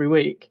 players every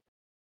week,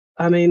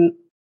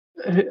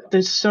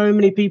 there's so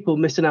many people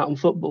missing out on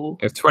football.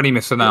 There's 20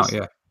 missing out,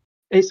 yeah.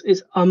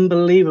 It's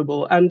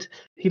unbelievable. And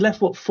he left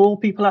 4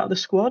 people out of the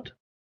squad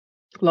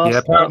last. Yeah,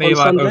 apparently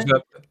on Sunday.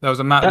 there was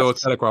a Matt Law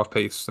Telegraph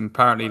piece, and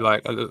apparently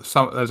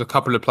there's a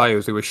couple of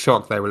players who were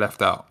shocked they were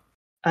left out.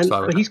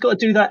 But he's got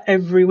to do that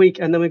every week,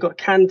 and then we've got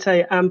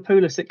Kante and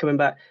Pulisic coming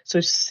back.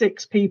 So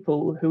 6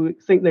 people who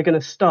think they're going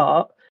to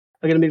start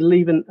are going to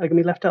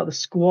be left out of the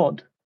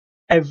squad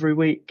every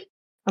week.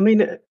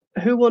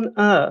 Who on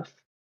earth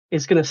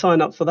is going to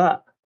sign up for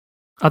that?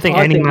 I think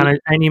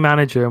any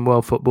manager in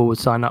world football would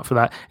sign up for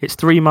that. It's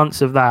 3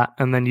 months of that,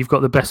 and then you've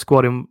got the best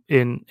squad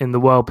in the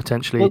world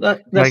potentially. Well,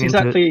 that's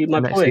exactly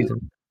my point.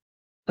 Season.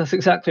 That's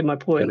exactly my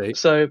point. Really?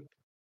 So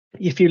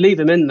if you leave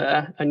him in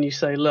there and you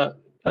say, look,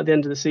 at the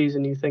end of the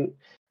season, you think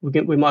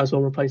we might as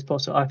well replace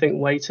Potter. I think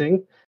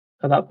waiting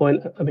at that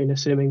point,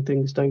 assuming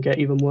things don't get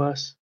even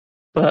worse,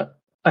 but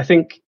I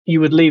think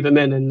you would leave him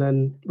in and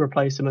then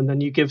replace him, and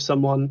then you give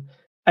someone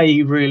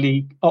a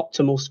really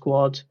optimal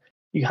squad.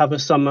 You have a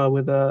summer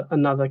with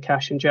another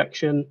cash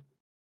injection.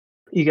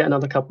 You get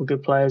another couple of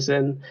good players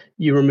in.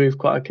 You remove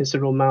quite a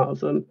considerable amount of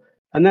them,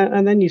 and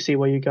then you see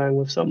where you're going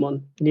with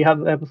someone. And you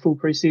have a full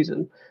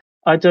pre-season.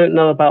 I don't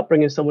know about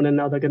bringing someone in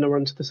now. They're going to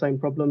run into the same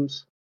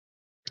problems.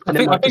 I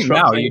think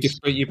now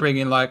you bring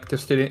in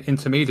just an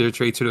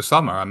intermediary to the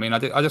summer.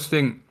 I just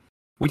think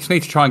we just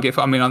need to try and get.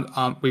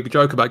 We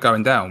joke about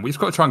going down. We just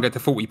got to try and get to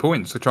 40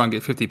 points or try and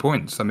get 50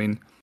 points. Looking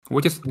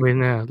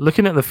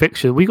at the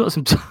fixture, we got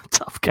some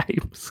tough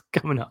games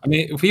coming up.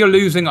 If you're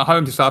losing at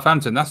home to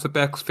Southampton, that's the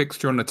best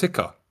fixture on the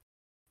ticker,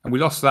 and we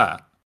lost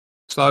that.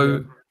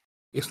 So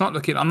it's not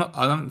looking. I'm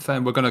not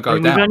saying we're going to go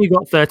down. We've only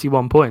got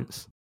 31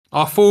 points.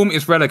 Our form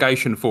is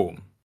relegation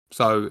form.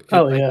 So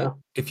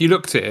if you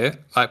looked at it,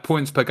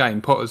 points per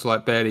game, Potter's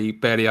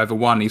barely over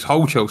 1 his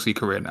whole Chelsea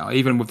career now,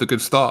 even with the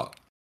good start.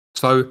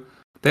 So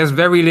there's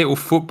very little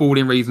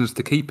footballing reasons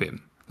to keep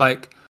him.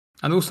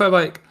 And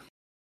also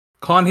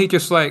can't he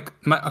just I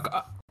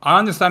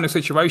understand the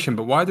situation,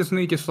 but why doesn't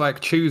he just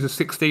choose a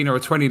 16 or a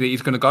 20 that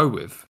he's going to go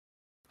with,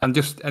 and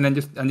then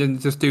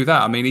just do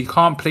that? He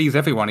can't please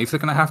everyone. He's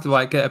going to have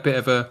to get a bit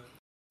of a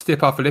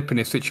step up a lip in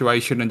this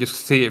situation and just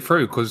see it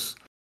through, because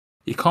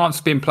you can't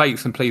spin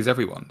plates and please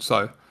everyone.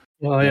 So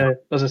Well, yeah,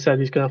 as I said,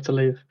 he's going to have to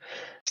leave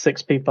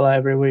 6 people out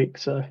every week,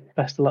 so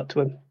best of luck to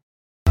him.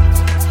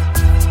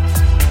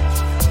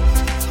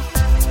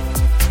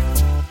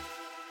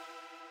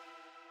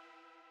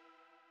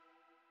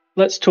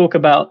 Let's talk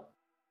about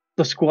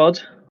the squad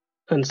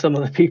and some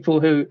of the people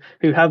who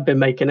have been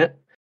making it.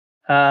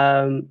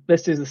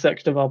 This is the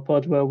section of our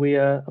pod where we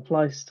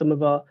apply some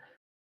of our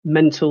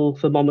mental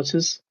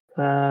thermometers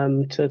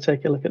to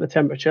take a look at the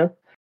temperature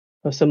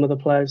of some of the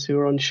players who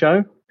are on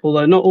show,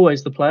 although not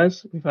always the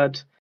players. We've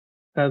had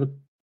the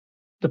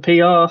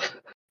PR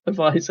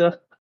advisor,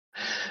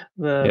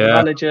 the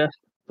manager,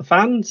 the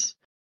fans,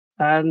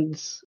 and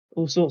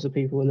all sorts of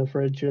people in the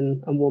fridge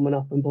and warming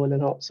up and boiling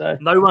hot. So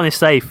no one is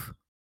safe.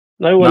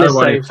 No one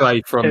is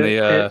safe from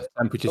the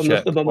temperature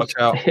check. Watch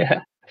out.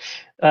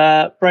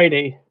 Yeah.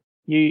 Brady,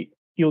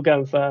 you're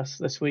going first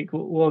this week.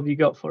 What have you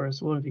got for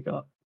us? What have you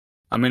got?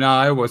 I mean,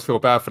 I always feel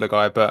bad for the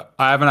guy, but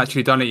I haven't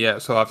actually done it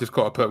yet, so I've just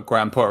got to put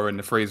Graham Potter in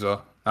the freezer.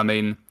 I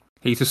mean,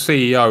 he's the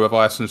CEO of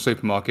Iceland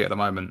Supermarket at the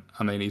moment.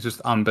 I mean, he's just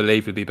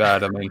unbelievably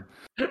bad. I mean,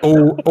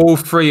 all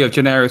 3 of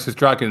Daenerys'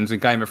 dragons in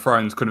Game of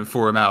Thrones couldn't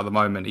thaw him out at the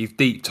moment. He's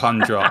deep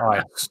tundra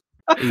ice.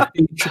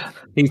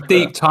 He's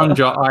deep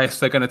tundra ice.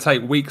 They're going to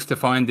take weeks to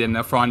find him.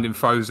 They'll find him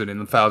frozen in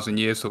 1,000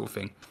 years, sort of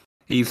thing.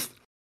 He's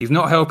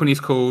not helping his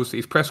cause.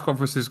 His press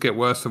conferences get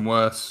worse and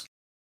worse.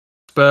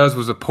 Spurs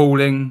was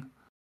appalling.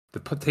 The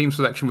team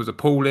selection was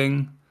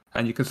appalling.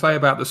 And you can say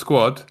about the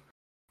squad,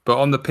 but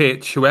on the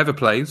pitch, whoever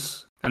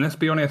plays, and let's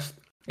be honest,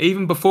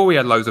 even before we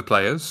had loads of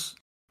players,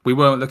 we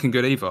weren't looking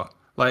good either.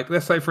 Like,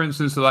 let's say, for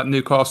instance, like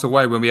Newcastle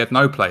away when we had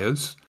no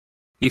players,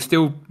 we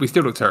still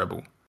looked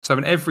terrible. So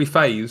in every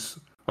phase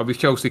of his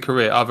Chelsea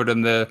career, other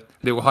than the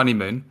little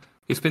honeymoon,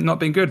 it's not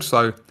been good.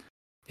 So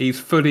he's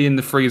fully in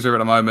the freezer at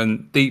the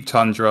moment, deep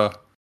tundra.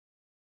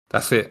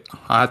 That's it.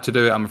 I had to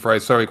do it, I'm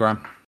afraid. Sorry,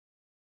 Graham.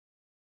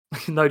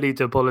 No need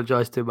to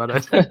apologise to him, I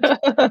don't think.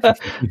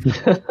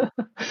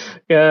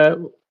 Yeah.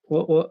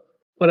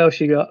 What else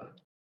you got?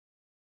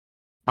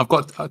 I've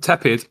got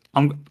tepid.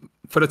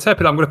 For the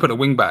tepid, I'm going to put the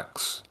wing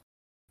backs,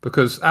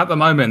 because at the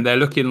moment they're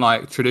looking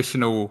like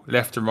traditional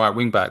left and right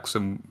wing backs,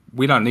 and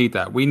we don't need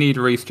that. We need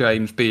Reece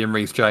James being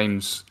Reece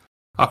James,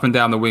 up and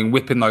down the wing,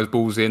 whipping those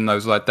balls in,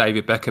 those like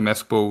David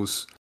Beckham-esque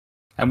balls.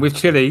 And with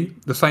Chile,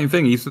 the same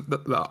thing.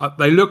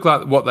 They look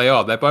like what they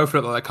are. They both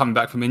look like they're coming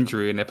back from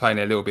injury and they're playing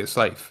a little bit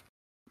safe.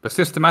 But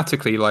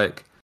systematically,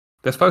 like,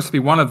 they're supposed to be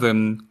one of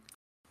them.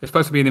 It's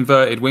supposed to be an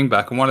inverted wing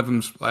back, and one of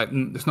them's like,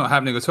 it's not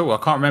happening at all. I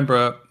can't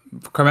remember.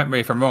 Correct me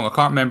if I'm wrong. I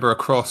can't remember a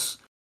cross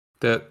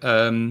that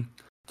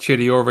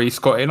Chile or Reece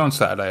got in on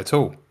Saturday at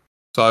all.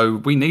 So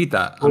we need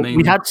that. Well, I mean,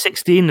 we had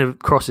 16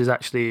 crosses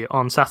actually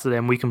on Saturday,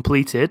 and we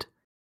completed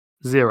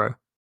 0.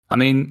 I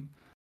mean,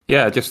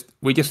 yeah, they're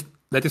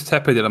just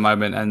tepid at the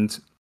moment, and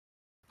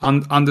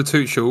under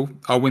Tuchel,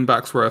 our wing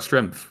backs were our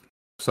strength.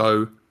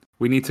 So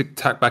we need to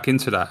tack back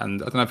into that,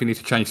 and I don't know if he needs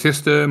to change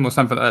system or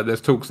something like that.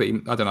 There's talks that he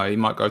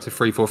might go to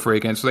 3-4-3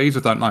 against Leeds. I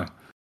don't know,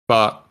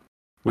 but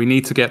we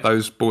need to get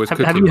those boys.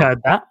 Have you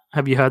heard that?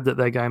 Have you heard that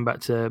they're going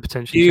back to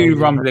potentially? Few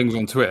rumblings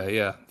on Twitter,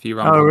 yeah.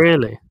 Oh,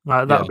 really?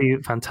 That would be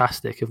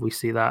fantastic if we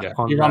see that. Yeah.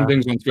 Few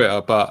rumblings on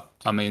Twitter, but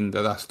I mean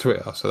that's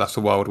Twitter, so that's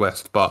the Wild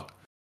West. But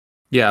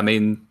yeah, I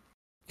mean,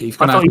 I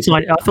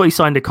thought he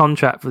signed a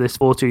contract for this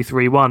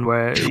 4-2-3-1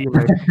 where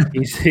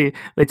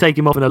they take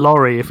him off in a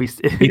lorry if he's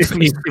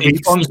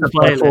wants to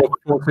play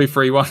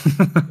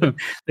 4-2-3-1.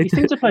 He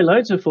seemed to play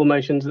loads of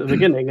formations at the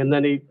beginning, and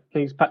then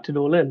he's packed it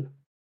all in.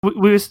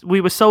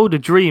 We were sold a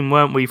dream,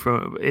 weren't we?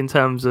 In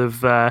terms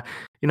of I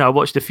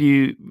watched a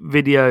few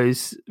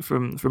videos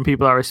from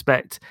people I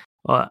respect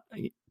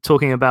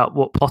talking about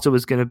what Potter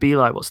was going to be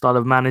like, what style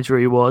of manager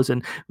he was,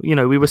 and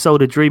we were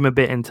sold a dream a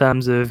bit in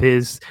terms of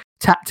his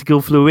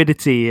tactical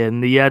fluidity,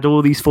 and he had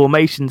all these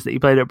formations that he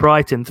played at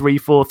Brighton: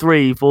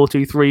 3-4-3,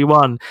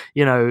 4-2-3-1.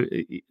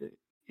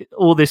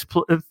 All this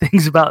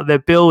things about their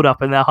build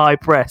up and their high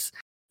press.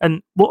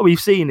 And what we've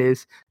seen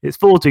is it's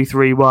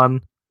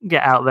 4-2-3-1.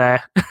 Get out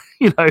there,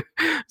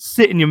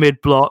 sit in your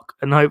mid block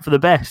and hope for the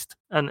best.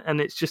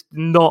 And it's just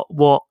not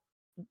what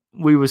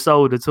we were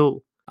sold at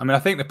all. I mean, I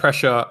think the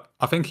pressure,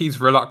 I think he's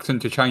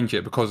reluctant to change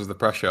it because of the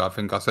pressure. I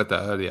think I said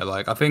that earlier.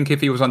 Like, I think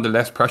if he was under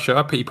less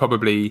pressure, he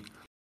probably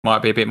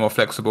might be a bit more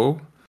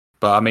flexible.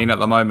 But I mean, at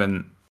the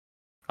moment,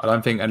 I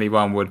don't think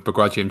anyone would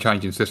begrudge him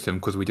changing system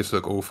because we just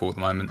look awful at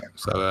the moment.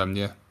 So,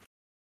 yeah.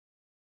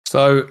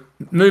 So,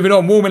 moving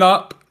on, warming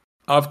up.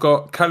 I've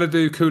got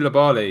Kalidou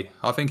Koulibaly.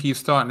 I think he's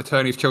starting to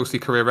turn his Chelsea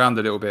career around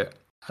a little bit.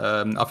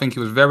 I think he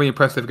was very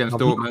impressive against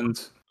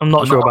Dortmund. I'm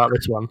not sure about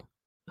this one.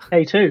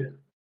 A2.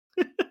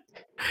 I'm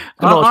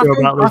not sure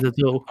about this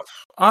at all.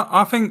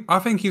 I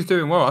think he's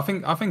doing well. I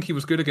think he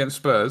was good against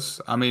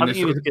Spurs. I think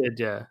he was good,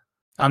 yeah.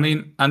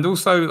 And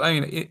also,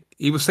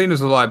 he was seen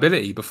as a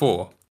liability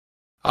before.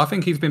 I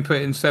think he's been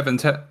putting 7,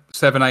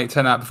 8,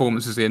 10 out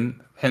performances in,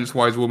 hence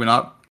why he's warming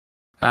up.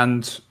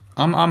 And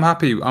I'm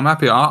happy. I'm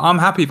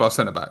happy with our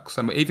centre backs.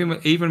 I mean,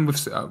 even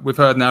with we've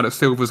heard now that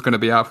Silva's going to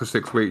be out for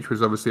 6 weeks, which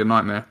is obviously a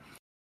nightmare.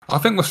 I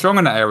think we're strong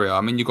in that area.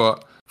 I mean, you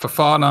got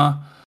Fofana,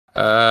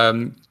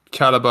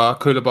 Chalobah,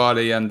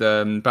 Koulibaly,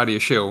 and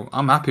Badiashile.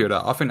 I'm happy with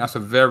that. I think that's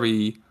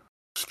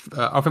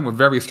I think we're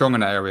very strong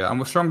in that area, and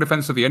we're strong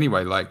defensively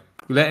anyway. Like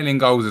letting in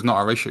goals is not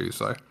our issue,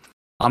 so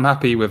I'm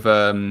happy with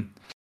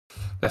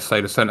let's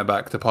say the centre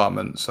back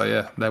department. So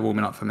yeah, they're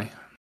warming up for me.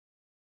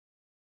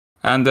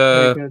 And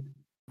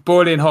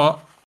boiling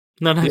hot.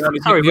 No, The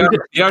sorry.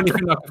 The only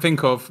thing I could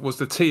think of was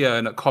the tea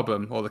urn at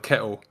Cobham or the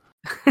kettle.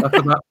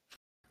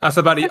 That's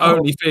about the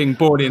only thing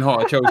boiling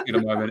hot at Chelsea at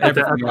the moment.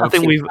 I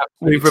think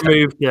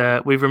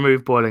we've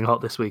removed boiling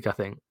hot this week. I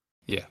think.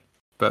 Yeah,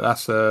 but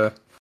that's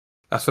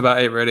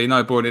about it really.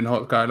 No boiling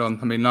hot going on.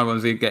 I mean, no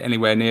one's getting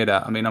anywhere near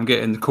that. I mean, I'm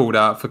getting called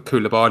out for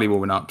Koulibaly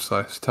warming up, so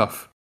it's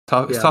tough.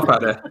 It's tough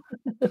out there.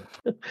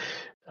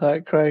 All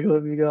right, Craig, what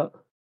have you got?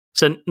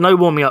 So no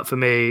warming up for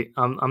me.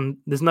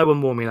 There's no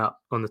one warming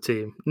up on the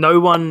team. No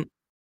one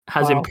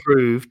has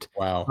improved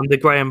under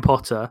Graham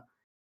Potter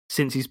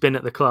since he's been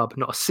at the club.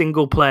 Not a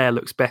single player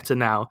looks better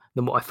now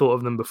than what I thought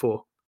of them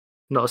before.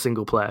 Not a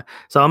single player.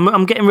 So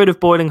I'm getting rid of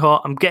boiling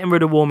hot. I'm getting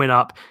rid of warming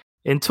up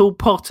until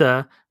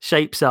Potter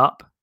shapes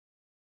up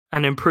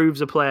and improves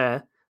a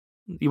player.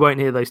 You won't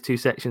hear those two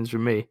sections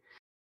from me.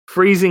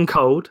 Freezing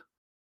cold.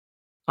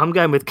 I'm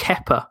going with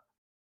Kepa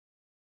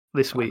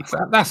this week.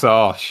 That's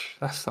harsh.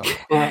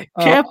 I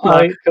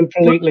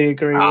completely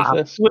agree with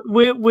this.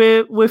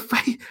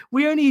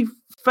 We only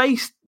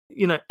faced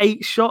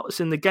 8 shots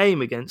in the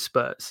game against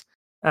Spurs.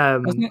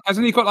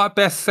 Hasn't he got like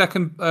best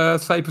second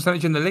save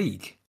percentage in the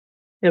league?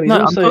 Yeah,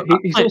 but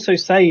he's also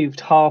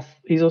saved half.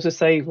 He's also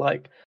saved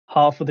like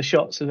half of the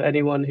shots of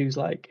anyone who's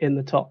like in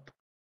the top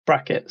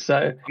bracket. So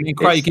I mean,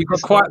 Craig, you've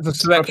got quite the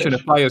selection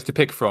of players to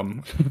pick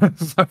from.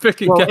 So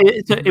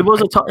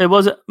it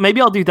was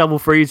maybe I'll do double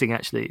freezing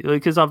actually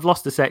because I've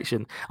lost a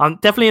section. I'm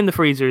definitely in the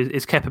freezer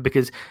is Kepa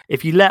because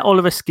if you let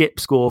Oliver Skip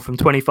score from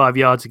 25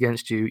 yards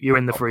against you, you're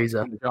in the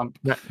freezer.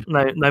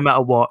 No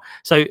matter what.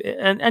 So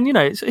and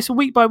it's a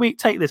week by week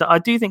take this. I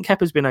do think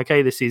Kepa's been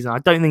okay this season. I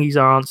don't think he's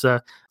our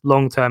answer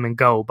long term in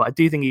goal, but I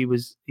do think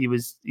he's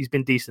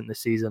been decent this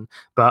season.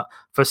 But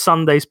for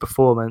Sunday's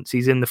performance,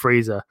 he's in the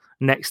freezer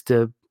next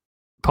to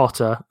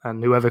Potter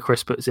and whoever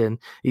Chris puts in,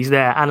 he's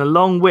there, and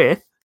along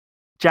with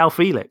João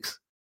Felix,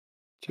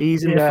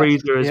 he's in the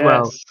freezer as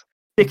well.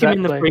 Stick him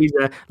in the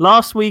freezer.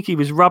 Last week he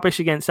was rubbish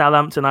against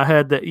Southampton. I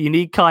heard that you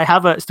need Kai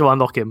Havertz to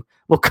unlock him.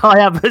 Well, Kai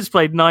Havertz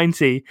played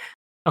 90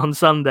 on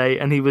Sunday,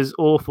 and he was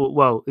awful.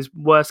 Well, his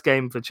worst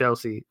game for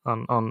Chelsea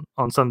on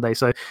Sunday.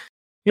 So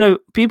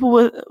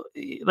people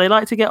they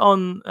like to get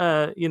on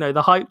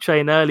the hype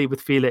train early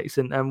with Felix,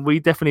 and we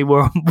definitely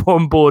were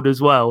on board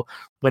as well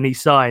when he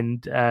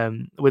signed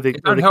with a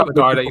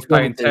guy that he's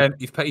playing 10.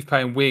 He's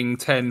playing wing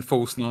 10,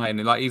 false 9,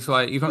 and he's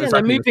not. Yeah,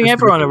 they're moving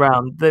everyone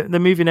around. They're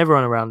moving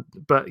everyone around.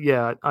 But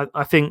yeah,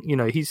 I think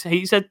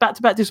he's had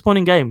back-to-back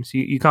disappointing games.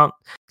 You can't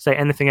say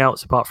anything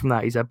else apart from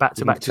that. He's had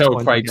back-to-back. Tell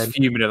Craig's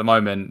fuming at the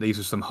moment. These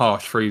are some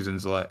harsh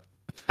reasons, like.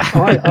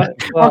 I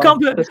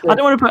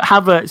don't want to put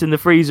Havertz in the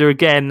freezer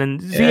again,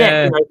 and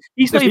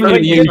he's not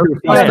even. You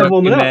had to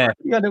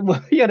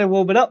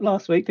warm it up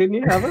last week, didn't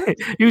you? Havertz?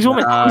 He's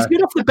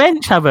good off the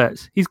bench.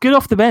 Havertz. He's good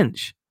off the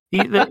bench.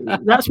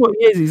 That's what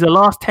he is. He's a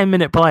last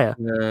 10-minute player.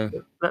 Yeah.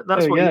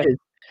 That's what he is.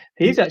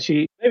 He's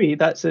actually maybe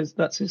that's his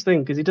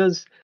thing because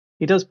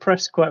he does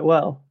press quite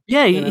well.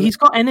 Yeah, he's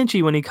got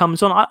energy when he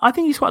comes on. I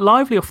think he's quite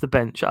lively off the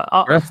bench.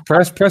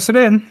 Press it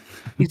in.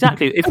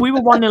 Exactly. If we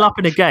were 1-0 up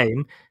in a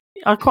game,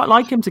 I'd quite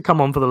like him to come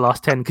on for the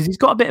last 10 because he's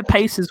got a bit of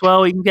pace as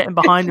well. He can get him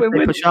behind if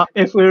they push up.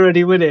 If we're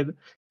already winning,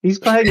 he's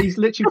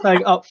literally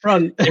playing up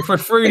front. If we're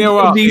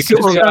 3-0 up, he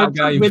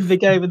could win the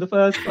game in the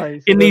first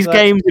place. In these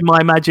games, in my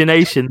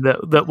imagination,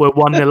 that we're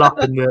 1-0 up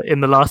in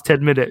the last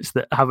 10 minutes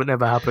that haven't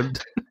ever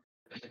happened.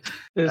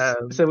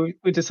 So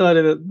we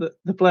decided that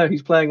the player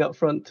who's playing up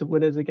front to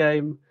win us a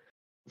game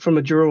from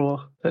a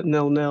draw at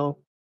 0-0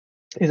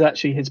 is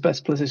actually his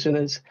best position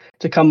is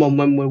to come on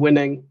when we're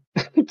winning.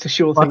 To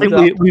shore things I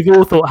think we've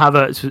all thought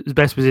Havertz's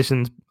best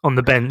position's on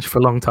the bench for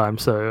a long time,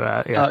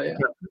 so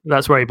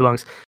that's where he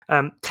belongs.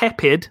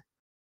 Tepid,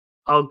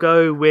 I'll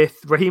go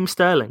with Raheem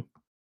Sterling.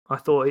 I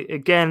thought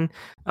again,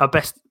 our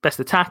best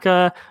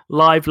attacker,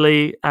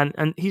 lively,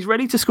 and he's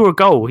ready to score a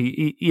goal.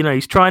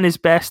 He's trying his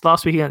best.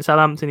 Last week against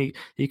Southampton,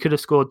 he could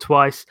have scored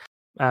twice.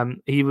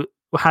 He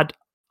had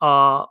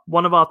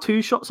one of our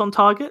 2 shots on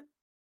target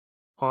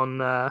on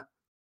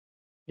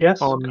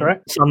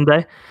correct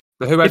Sunday.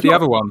 So who had the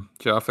other one?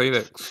 João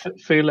Felix.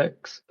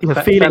 Felix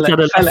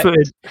had a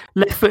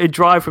left-footed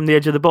drive from the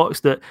edge of the box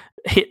that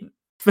hit.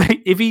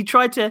 If he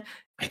tried to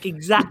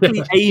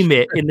exactly aim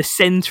it in the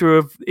center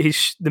of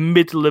the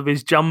middle of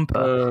his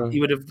jumper,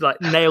 he would have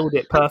nailed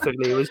it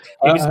perfectly.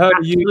 I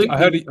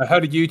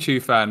heard a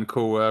YouTube fan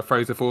call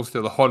Fraser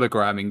Forster the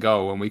hologram in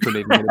goal, and we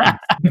couldn't even.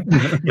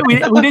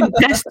 we didn't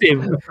test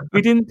him.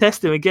 We didn't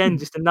test him again.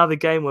 Just another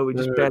game where we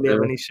just barely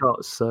have any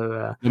shots.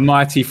 So the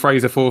mighty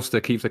Fraser Forster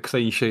keeps a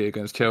clean sheet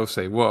against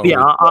Chelsea. What?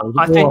 Yeah,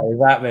 I think what is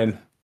that then?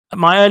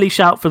 My early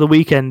shout for the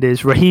weekend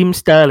is Raheem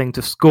Sterling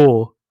to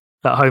score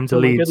at home to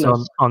Leeds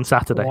on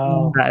Saturday.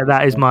 Wow.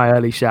 That is my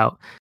early shout.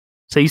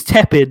 So he's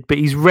tepid, but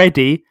he's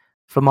ready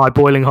for my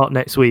boiling hot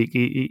next week.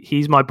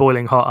 He's my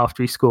boiling hot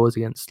after he scores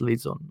against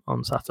Leeds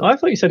on Saturday. I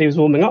thought you said he was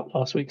warming up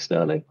last week,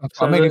 Sterling.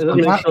 So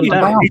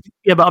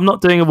yeah, but I'm not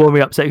doing a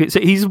warming up section.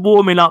 So he's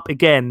warming up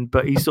again,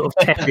 but he's sort of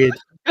tepid.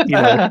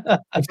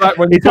 It's like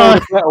when you boil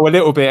the kettle a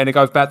little bit and it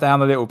goes back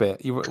down a little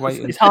bit.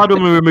 It's hard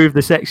when we remove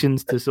the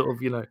sections to sort of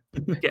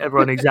get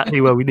everyone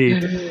exactly where we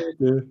need.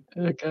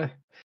 Okay.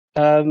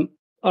 All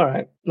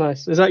right.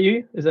 Nice. Is that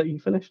you? Is that you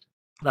finished?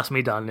 That's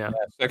me done. Yeah.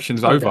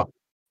 Section's over.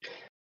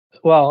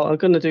 Well, I'm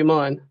going to do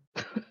mine.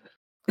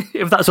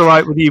 If that's all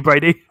right with you,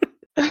 Brady.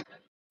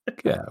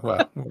 Yeah.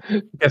 Well,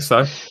 I guess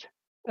so.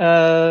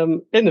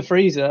 In the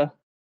freezer,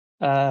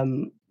 my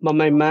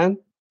main man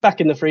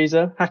back in the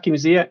freezer, Hakim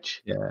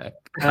Ziyech. Yeah.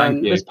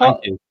 Thank you. It's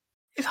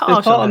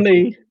harsh.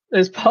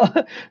 There's part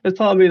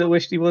of me that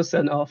wished he was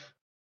sent off.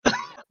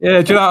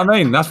 Yeah, do you know what I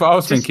mean? That's what I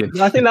was thinking.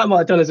 I think that might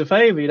have done us a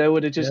favour,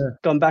 would have just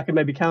gone back and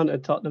maybe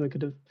countered Tottenham and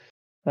could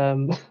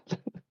have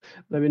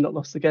maybe not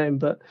lost the game.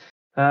 But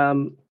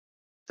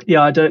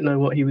I don't know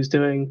what he was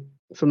doing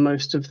for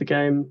most of the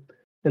game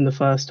in the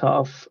first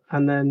half.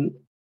 And then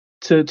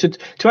to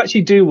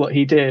actually do what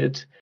he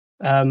did,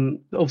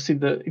 obviously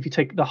if you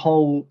take the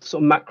whole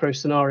sort of macro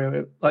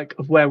scenario like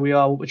of where we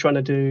are, what we're trying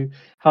to do,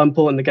 how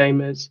important the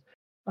game is,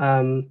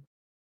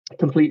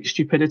 complete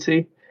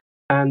stupidity.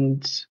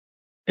 And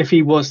if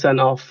he was sent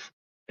off,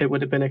 it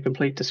would have been a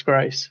complete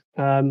disgrace.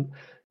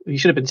 He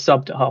should have been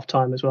subbed at half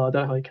time as well. I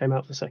don't know how he came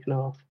out for the second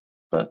half,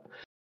 but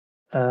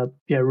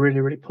really,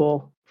 really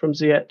poor from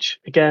Ziyech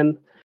again.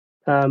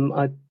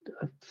 I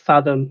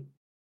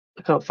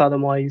can't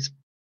fathom why he's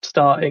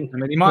starting. I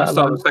mean, he might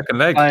start the second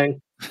leg.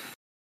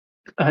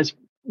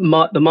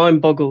 The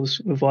mind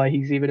boggles with why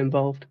he's even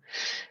involved.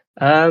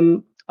 I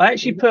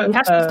actually put. He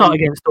has to start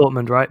against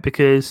Dortmund, right?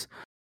 Because.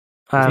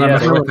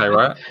 Okay,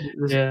 right?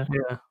 Yeah.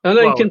 I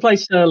know you can play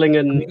Sterling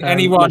and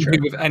anyone who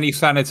with any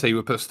sanity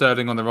would put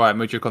Sterling on the right,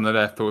 Mudryk on the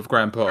left, but with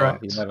Graham Potter,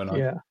 you never know.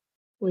 Yeah,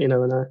 well, you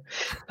never know.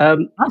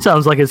 That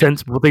sounds like a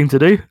sensible thing to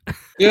do.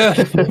 Yeah,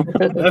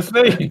 that's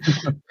me.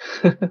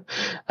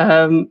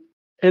 I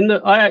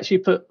actually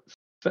put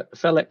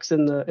Felix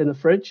in the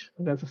fridge.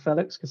 I'm going for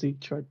Felix because he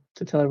tried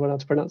to tell everyone how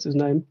to pronounce his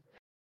name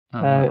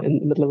in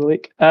the middle of the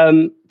week.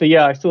 But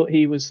yeah, I thought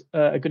he was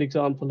a good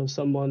example of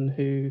someone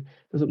who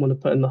doesn't want to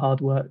put in the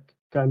hard work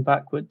going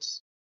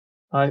backwards.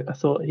 I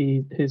thought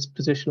his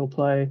positional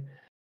play,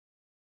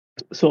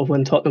 sort of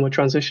when Tottenham were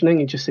transitioning,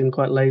 he just seemed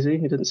quite lazy.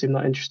 He didn't seem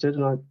that interested.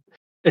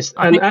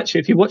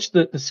 Actually, if you watch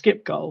the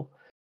skip goal,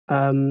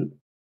 the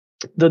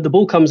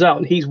ball comes out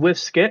and he's with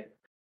Skip,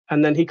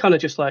 and then he kind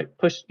of just like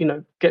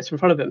gets in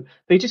front of him.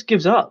 But he just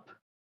gives up.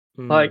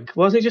 Like,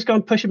 why doesn't he just go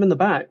and push him in the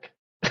back?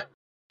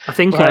 I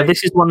think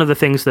this is one of the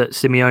things that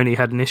Simeone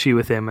had an issue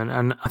with him,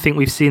 and I think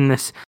we've seen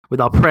this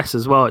with our press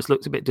as well. It's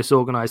looked a bit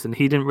disorganised, and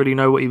he didn't really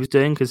know what he was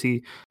doing because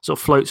he sort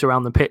of floats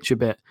around the pitch a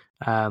bit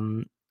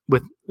and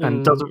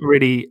doesn't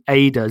really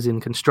aid us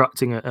in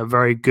constructing a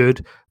very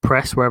good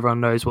press where everyone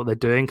knows what they're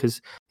doing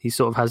because he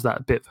sort of has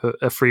that bit of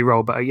a free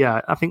role. But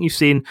I think you've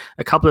seen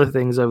a couple of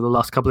things over the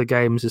last couple of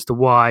games as to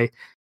why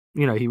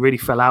he really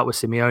fell out with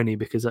Simeone,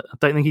 because I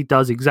don't think he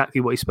does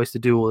exactly what he's supposed to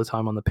do all the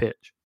time on the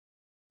pitch.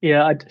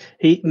 Yeah,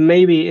 he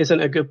maybe isn't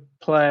a good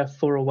player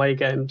for away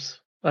games.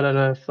 I don't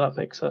know if that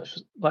makes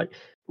sense. Like,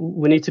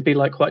 we need to be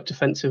like quite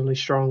defensively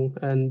strong,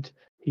 and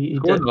he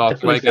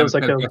definitely feels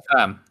like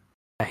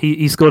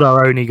he scored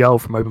our only goal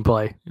from open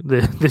play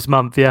this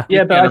month. Yeah,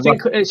 but I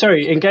think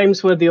in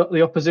games where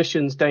the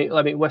opposition's don't.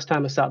 I mean, West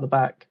Ham are sat at the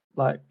back.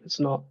 Like, it's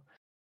not.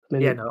 I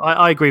mean,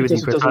 I agree with you.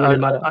 It doesn't really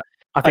matter.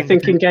 I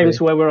think in games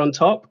where we're on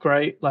top,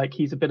 great. Like,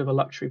 he's a bit of a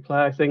luxury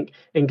player. I think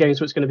in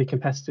games where it's going to be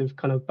competitive,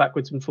 kind of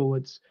backwards and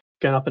forwards,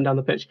 going up and down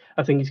the pitch,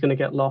 I think he's going to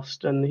get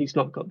lost, and he's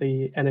not got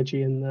the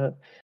energy and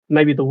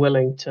maybe the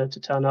willing to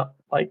turn up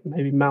like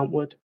maybe Mount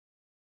would.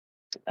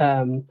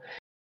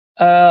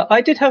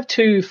 I did have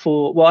two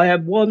I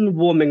had one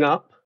warming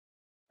up.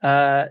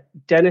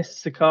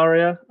 Dennis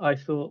Zakaria, I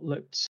thought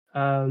looked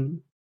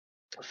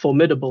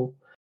formidable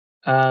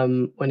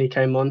when he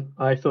came on.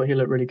 I thought he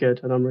looked really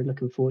good, and I'm really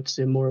looking forward to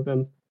seeing more of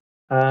him.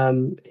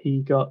 He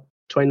got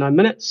 29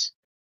 minutes,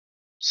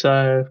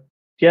 so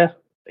yeah.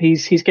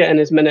 He's getting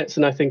his minutes,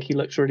 and I think he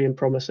looks really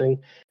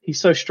promising. He's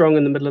so strong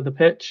in the middle of the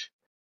pitch,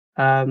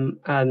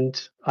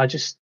 and I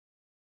just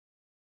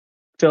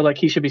feel like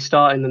he should be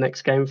starting the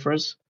next game for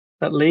us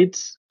at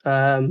Leeds.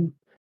 With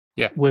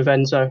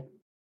Enzo,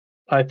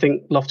 I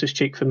think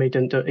Loftus-Cheek for me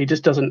didn't do it. He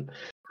just doesn't.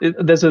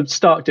 There's a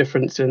stark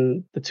difference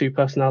in the two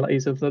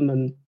personalities of them,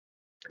 and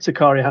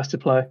Zakaria has to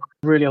play.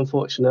 Really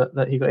unfortunate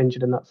that he got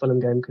injured in that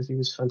Fulham game because he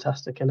was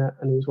fantastic in it,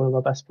 and he was one of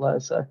our best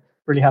players. So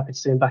really happy to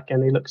see him back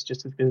in. He looks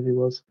just as good as he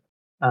was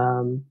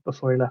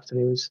before he left, and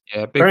he was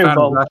big very fan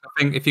involved. of that.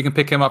 I think if you can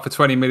pick him up for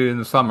 20 million in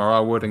the summer, I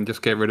would, and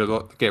just get rid of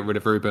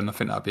Ruben. I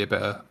think that'd be a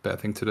better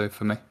thing to do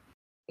for me.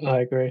 I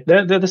agree.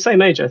 They're the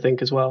same age, I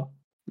think, as well.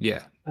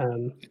 Yeah.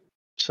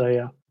 So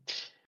yeah.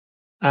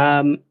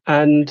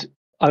 And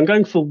I'm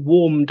going for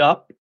warmed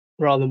up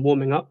rather than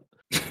warming up.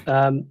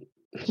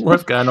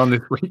 What's going on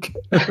this week?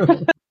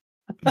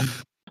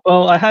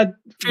 Well, I had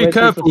few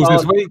Wesley curveballs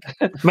this Fofana. week.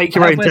 Make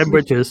your I own had Wesley-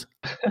 temperatures.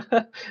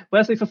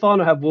 Wesley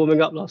Fofana had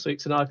warming up last week,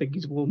 so now I think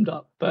he's warmed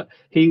up. But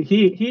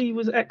he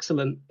was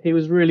excellent. He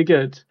was really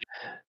good.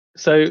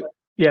 So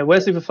yeah,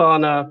 Wesley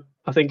Fofana,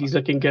 I think he's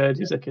looking good.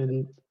 He's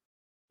looking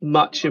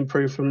much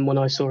improved from when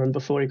I saw him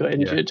before he got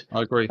injured.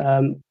 I agree.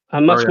 And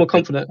much Very more happy.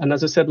 confident. And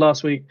as I said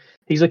last week,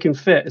 he's looking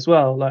fit as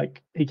well.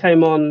 Like he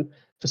came on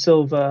for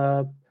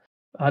Silva.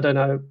 I don't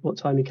know what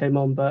time he came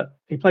on, but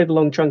he played a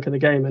long chunk of the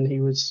game, and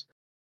he was.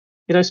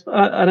 You know,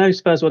 I know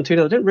Spurs won 2-0. They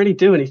didn't really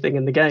do anything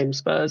in the game,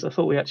 Spurs. I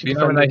thought we actually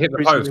When they defended hit the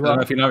reasonably post, I well. don't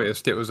know if you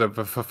noticed, it was a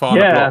Fofana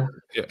block.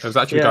 It was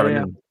actually going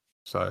in.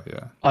 So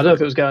yeah. I don't know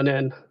if it was going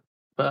in,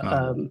 but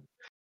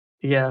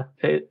yeah,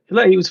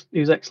 he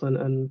was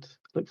excellent, and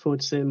look forward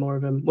to seeing more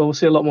of him. Well, we'll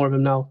see a lot more of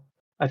him now,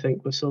 I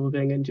think, with Silva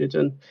being injured,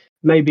 and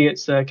maybe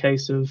it's a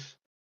case of,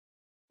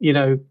 you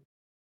know,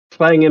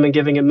 playing him and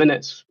giving him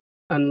minutes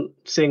and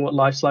seeing what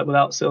life's like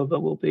without Silva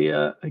will be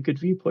a good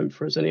viewpoint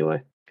for us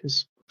anyway,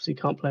 because obviously he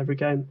can't play every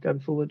game going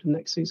forward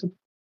next season.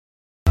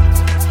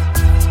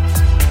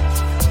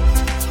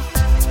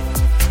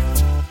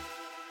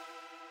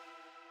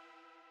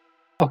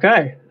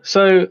 Okay,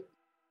 so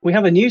we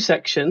have a new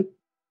section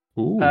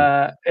in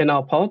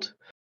our pod,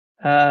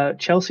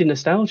 Chelsea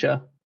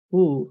nostalgia.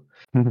 Ooh.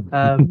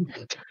 We're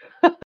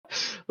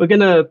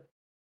gonna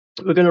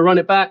run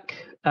it back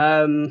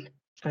and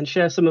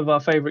share some of our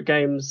favourite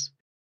games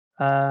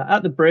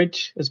at the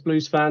Bridge as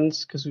Blues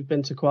fans, because we've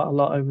been to quite a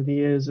lot over the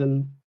years,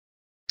 and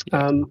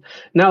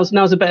now's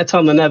a better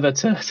time than ever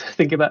to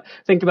think about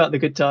the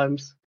good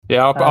times.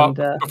 Yeah,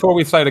 before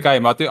we say the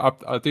game, I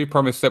do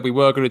promise that we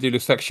were going to do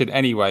this section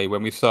anyway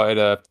when we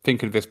started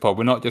thinking of this pod.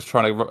 We're not just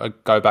trying to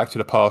go back to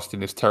the past in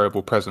this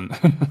terrible present.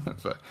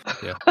 So,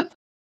 yeah.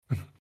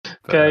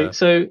 Okay,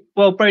 so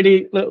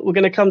Brady, look, we're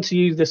going to come to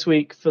you this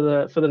week for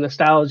the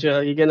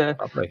nostalgia. You're gonna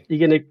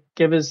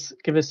give us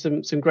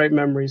some great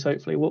memories.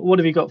 Hopefully, what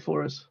have you got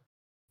for us?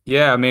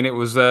 Yeah, I mean, it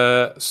was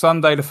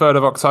Sunday, the 3rd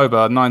of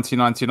October,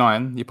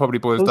 1999. You probably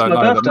boys don't know.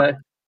 My birthday.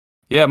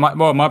 Yeah,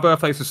 my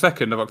birthday's the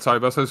 2nd of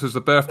October, so this was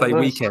the birthday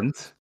weekend.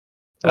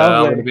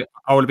 I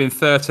would have been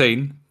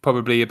 13,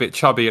 probably a bit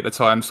chubby at the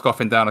time,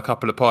 scoffing down a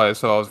couple of pies,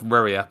 so I was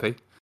very happy.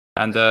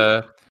 And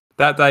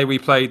that day we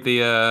played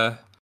the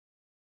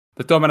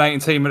dominating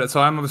team at the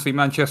time, obviously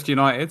Manchester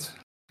United,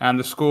 and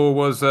the score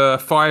was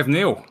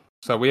 5-0.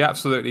 So we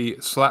absolutely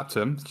slapped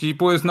them. Do you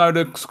boys know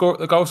the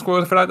goal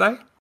scorer for that day?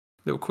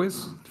 Little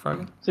quiz. Throw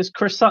in. Is this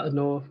Chris Sutton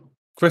or?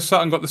 Chris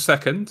Sutton got the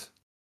second.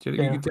 Do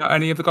you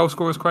any of the goal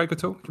scorers, Craig,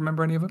 at all? Do you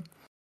remember any of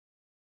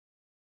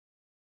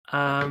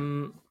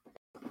them?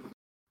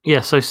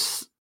 Yeah, so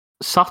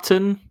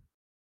Sutton.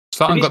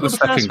 Sutton got the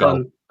second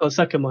goal. Oh, the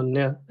second one,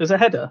 yeah. There's a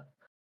header.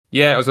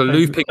 Yeah, it was a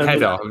looping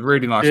header. A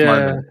really nice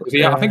moment.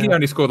 I think he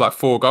only scored like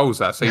 4 goals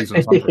that season.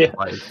 That's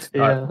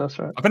right. I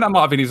think that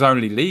might have been his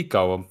only league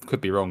goal. I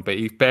could be wrong, but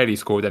he barely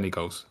scored any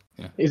goals.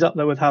 Yeah. He's up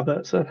there with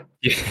Havertz. So.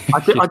 Yeah.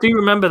 I do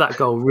remember that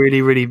goal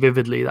really, really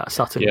vividly. That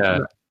Sutton.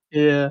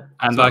 Yeah.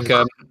 And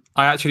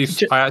I actually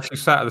sat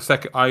at the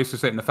second. I used to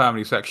sit in the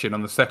family section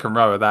on the second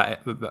row of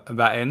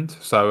that end.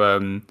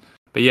 So,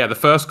 but yeah, the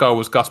first goal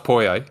was Gus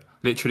Poyet,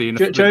 literally in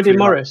the Jody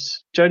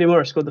Morris. Jody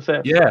Morris scored the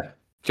 5th. Yeah,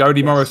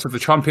 Jody Morris of the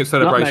trumpet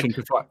celebration.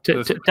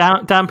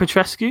 Dan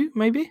Petrescu,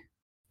 maybe?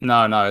 No,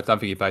 I don't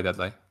think he played that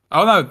day.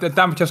 Oh no, the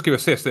Dan Petrescu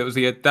assist. It was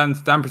the Dan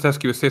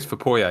Petrescu assist for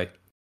Poyet.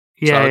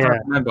 Yeah, I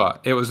don't remember.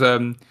 It was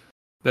the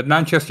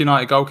Manchester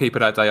United goalkeeper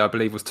that day, I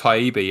believe, was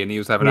Taibbi, and he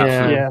was having an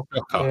absolute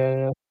shocker.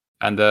 Yeah.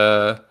 And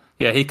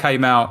he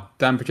came out.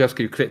 Dan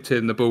Petrescu clipped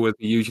in the ball as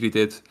he usually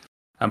did,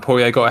 and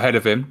Poyet got ahead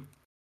of him.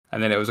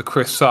 And then it was a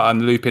Chris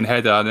Sutton looping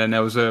header, and then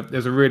there's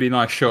a really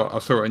nice shot. I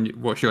saw it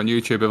watched it on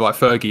YouTube of like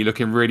Fergie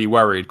looking really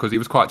worried because he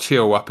was quite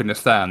chill up in the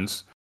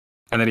stands,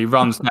 and then he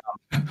runs down.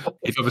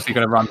 He's obviously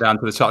going to run down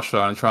to the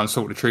touchline and try and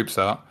sort the troops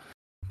out.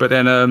 But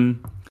then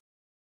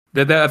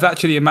there's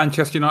actually a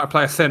Manchester United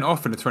player sent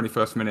off in the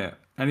 21st minute.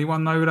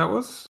 Anyone know who that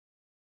was?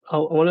 I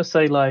want to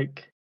say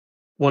like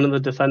one of the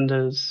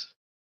defenders.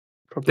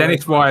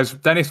 Dennis Wise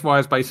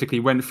basically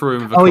went through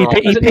him.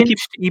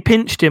 He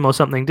pinched him or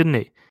something, didn't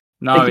he?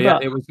 No,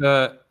 it was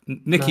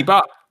Nicky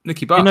Butt.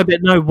 Nicky Butt.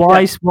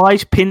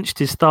 Wise pinched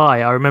his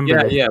thigh. I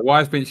remember. Yeah,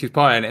 Wise pinched his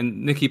thigh,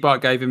 and Nicky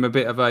Butt gave him a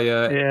bit of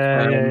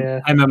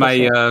a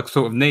MMA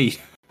sort of knee,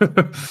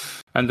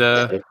 and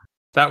that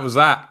was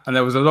that. And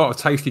there was a lot of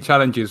tasty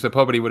challenges that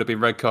probably would have been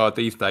red card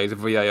these days of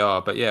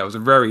VAR. But yeah, it was a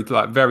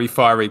very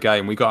fiery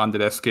game. We got under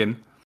their skin.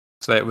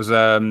 So it was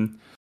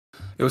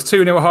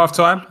 2-0 at half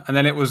time, and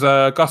then it was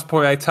Gus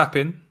Poyet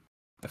tapping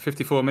at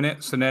 54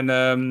 minutes, and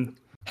then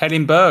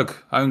Henningberg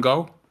own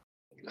goal.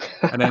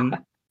 And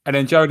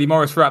then Jody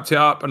Morris wrapped it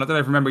up, and I don't know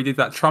if you remember he did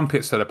that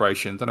trumpet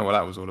celebration. Don't know what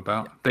that was all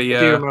about. But I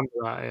do remember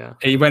that. Yeah,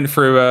 he went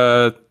through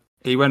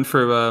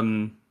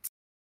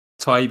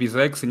Taibbi's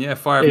legs, and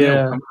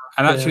 5-0.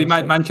 And actually,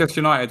 Manchester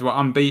United were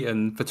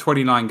unbeaten for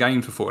 29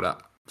 games before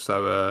that.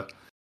 So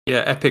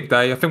epic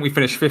day. I think we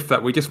finished 5th.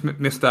 That we just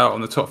missed out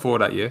on the top 4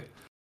 that year.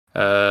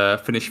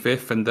 Finished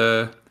 5th, and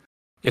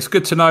it's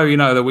good to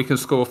know, that we can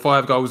score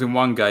 5 goals in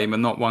one game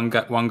and not one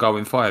goal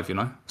in 5.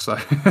 So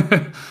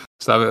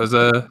so it was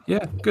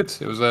good.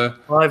 It was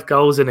 5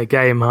 goals in a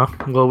game, huh?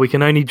 Well, we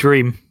can only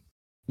dream.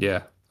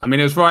 Yeah, I mean,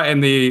 it was right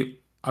in the.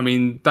 I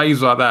mean,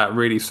 days like that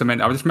really cement.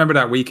 I just remember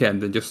that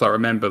weekend and just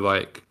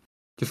remember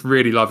just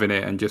really loving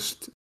it and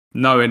just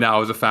knowing that I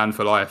was a fan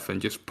for life and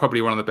just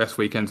probably one of the best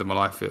weekends of my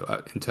life in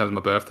terms of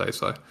my birthday.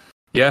 So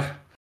yeah,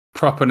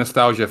 proper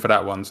nostalgia for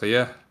that one. So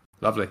yeah,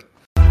 lovely.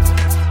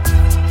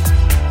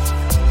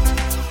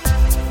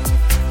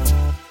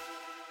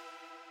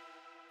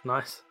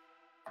 Nice.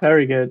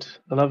 Very good.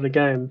 I love the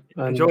game.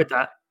 Enjoyed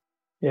that.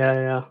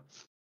 Yeah.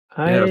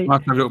 Yeah, it was nice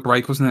to have a little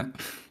break, wasn't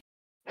it?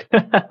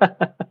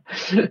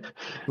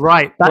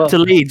 Right, back to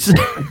Leeds.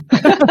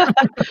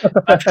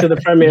 Back to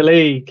the Premier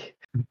League.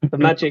 The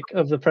magic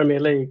of the Premier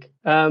League.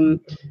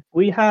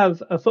 We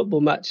have a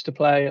football match to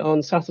play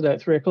on Saturday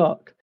at 3:00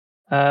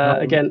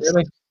 against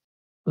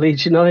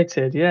Leeds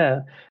United.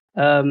 Yeah,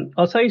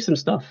 I'll tell you some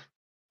stuff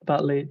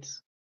about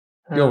Leeds.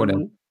 Go on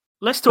in.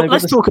 Let's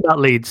talk about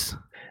Leeds.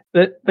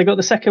 They got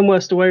the second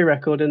worst away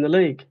record in the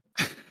league.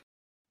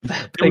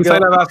 Didn't say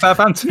that about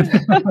Southampton.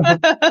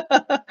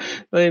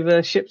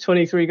 They've shipped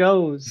 23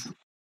 goals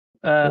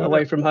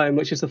away from home,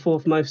 which is the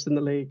 4th most in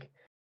the league,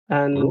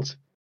 and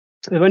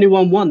they've only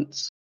won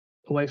once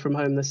away from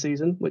home this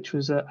season, which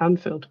was at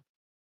Anfield.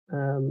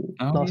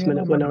 Last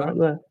minute winner out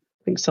there.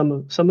 I think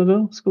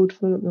Somerville scored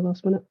for the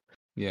last minute.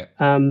 Yeah.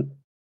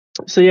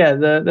 So yeah,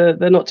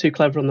 they're not too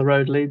clever on the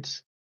road,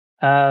 Leeds,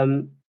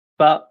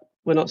 but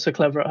we're not so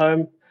clever at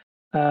home.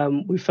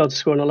 We failed to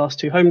score in our last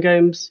 2 home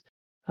games.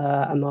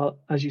 And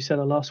as you said,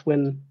 our last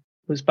win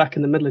was back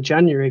in the middle of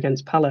January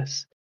against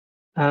Palace.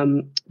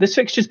 This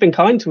fixture's been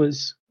kind to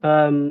us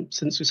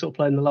since we sort of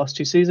played in the last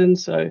 2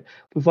 seasons. So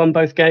we've won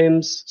both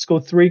games,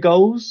 scored 3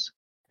 goals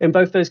in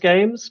both those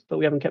games, but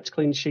we haven't kept a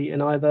clean sheet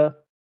in either.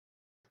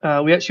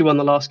 We actually won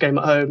the last game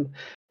at home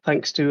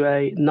thanks to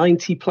a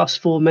 90 plus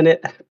 4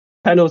 minute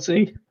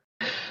penalty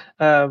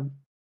that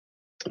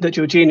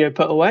Jorginho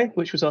put away,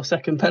 which was our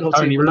second penalty.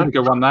 Tony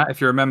Rudiger won that,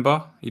 if you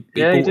remember. He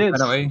did.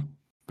 Penalty.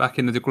 Back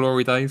in the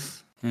glory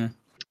days, yeah.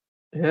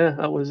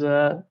 That was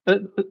it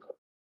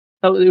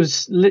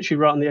was literally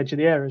right on the edge of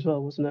the area as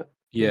well, wasn't it?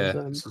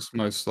 Yeah, it's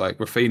most like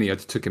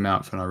Rafinha took him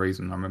out for no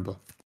reason. I remember.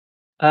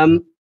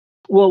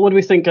 Well, what do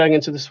we think going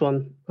into this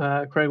one,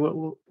 Craig?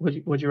 What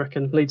do you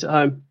reckon? Leeds at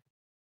home.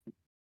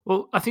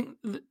 Well, I think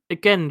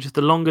again, just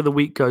the longer the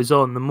week goes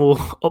on, the more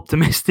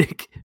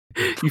optimistic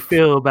you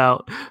feel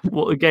about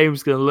what the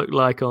game's going to look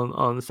like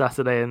on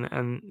Saturday.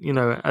 And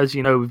as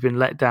you know, we've been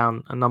let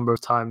down a number of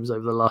times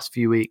over the last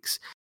few weeks,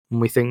 and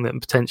we think that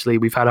potentially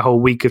we've had a whole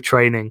week of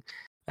training,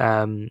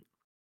 and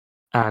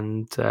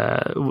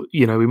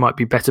we might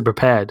be better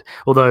prepared.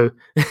 Although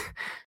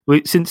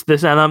since the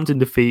Southampton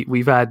defeat,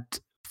 we've had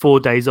 4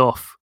 days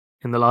off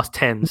in the last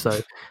 10.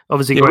 So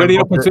obviously, we're the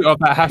opposite of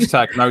that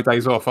hashtag, no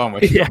days off,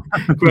 aren't we? Yeah,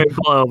 Graham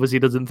Potter obviously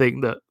doesn't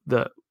think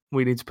that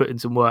we need to put in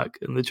some work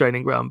in the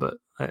training ground, but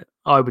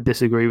I would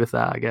disagree with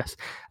that, I guess.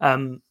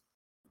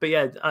 But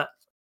yeah,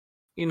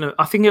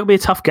 I think it'll be a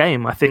tough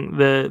game. I think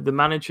the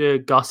manager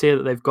Garcia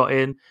that they've got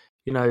in,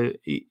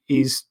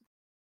 he's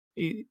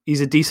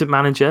a decent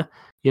manager.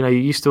 He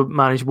used to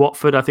manage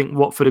Watford. I think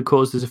Watford had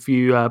caused us a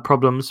few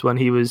problems when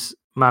he was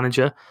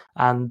manager,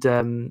 and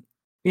I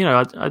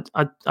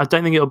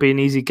don't think it'll be an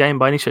easy game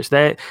by any stretch.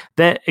 They're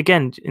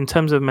again, in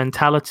terms of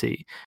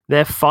mentality,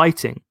 they're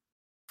fighting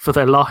for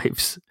their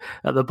lives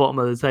at the bottom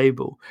of the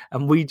table,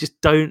 and we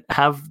just don't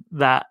have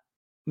that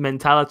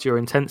mentality or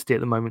intensity at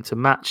the moment to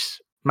match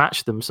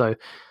them. So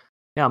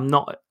yeah, I'm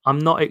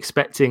not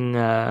expecting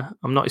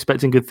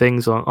good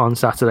things on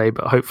Saturday,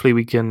 but hopefully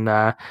we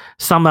can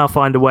somehow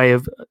find a way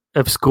of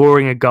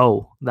scoring a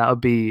goal. That would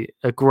be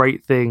a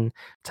great thing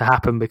to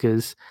happen,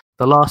 because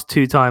the last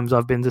 2 times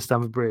I've been to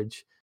Stamford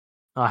Bridge,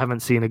 I haven't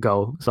seen a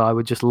goal, so I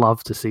would just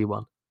love to see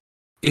one.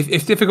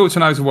 It's difficult to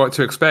know what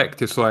to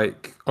expect. It's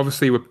like,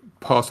 obviously we're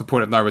past the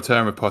point of no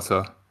return with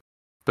Potter,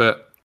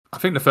 but I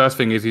think the first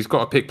thing is he's got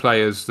to pick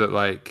players that,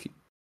 like,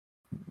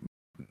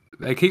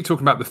 they keep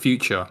talking about the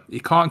future. He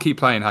can't keep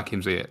playing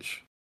Hakim Ziyech.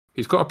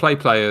 He's got to play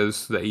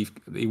players that he's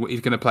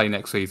going to play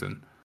next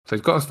season. So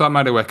he's got to start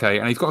Madueke,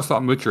 and he's got to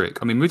start Mudryk.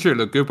 I mean, Mudryk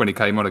looked good when he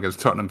came on against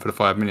Tottenham for the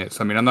 5 minutes.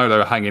 I mean, I know they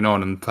were hanging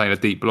on and playing a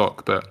deep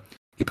block, but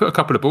he put a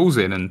couple of balls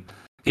in, and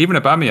even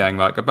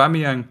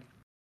Aubameyang,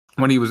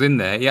 when he was in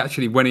there, he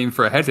actually went in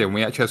for a header, and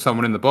we actually had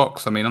someone in the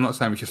box. I mean, I'm not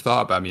saying we should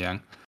start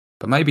Aubameyang,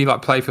 but maybe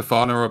like play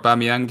Fofana or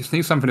Aubameyang. Just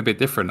need something a bit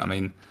different. I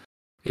mean,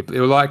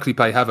 he'll likely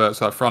play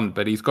Havertz up front,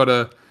 but he's got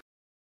to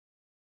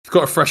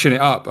freshen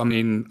it up. I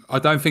mean, I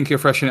don't think he'll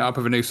freshen it up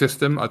with a new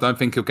system. I don't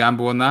think he'll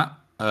gamble on that.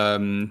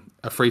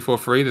 A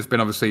 3-4-3. There's been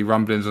obviously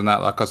rumblings on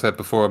that, like I said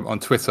before on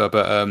Twitter,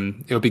 but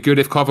it would be good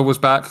if Cover was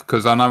back,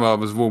 because I know I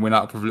was warming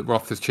up with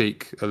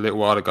Loftus-Cheek a little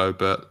while ago,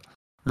 but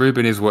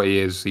Ruben is what he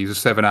is. He's a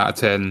 7 out of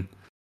 10.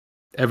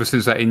 Ever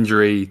since that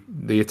injury,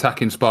 the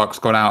attacking spark's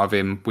gone out of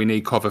him. We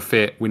need Cover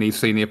fit. We need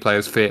senior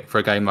players fit for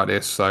a game like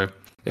this. So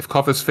if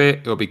Cover's fit,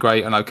 it'll be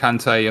great. I know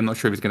Kante, I'm not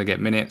sure if he's going to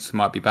get minutes. He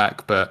might be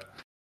back, but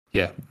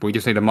yeah, we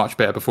just need a much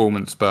better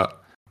performance.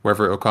 But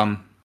whether it'll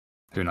come,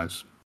 who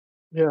knows?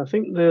 Yeah, I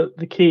think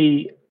the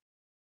key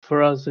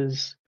for us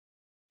is,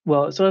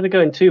 well, it's either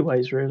going two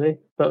ways really,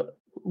 but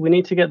we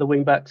need to get the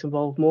wing backs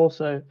involved more.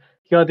 So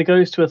he either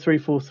goes to a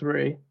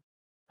 3-4-3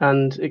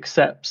 and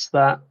accepts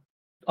that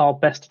our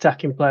best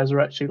attacking players are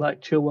actually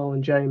like Chilwell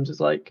and James as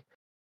like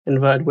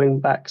inverted wing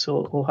backs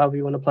or however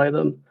you want to play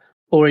them,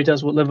 or he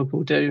does what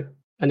Liverpool do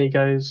and he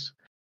goes,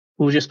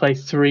 we'll just play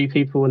three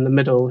people in the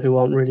middle who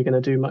aren't really going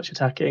to do much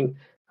attacking,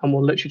 and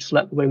we'll literally just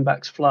let the wing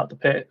backs fly up the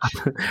pitch.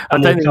 I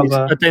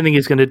don't think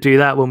he's going to do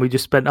that when we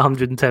just spent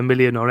 110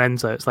 million on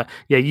Enzo. It's like,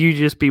 yeah, you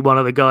just be one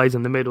of the guys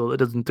in the middle that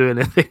doesn't do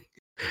anything.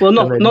 Well,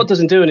 not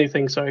doesn't do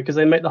anything, sorry, because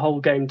they make the whole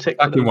game tick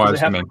for them because they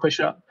have to push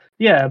up.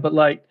 Yeah, but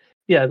like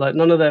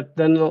none of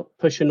they're not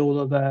pushing all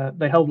of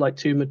they hold like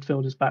two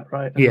midfielders back,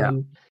 right?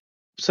 And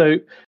so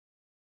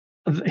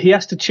he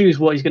has to choose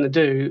what he's going to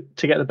do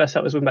to get the best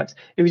out of his wing backs.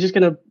 If he's just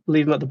going to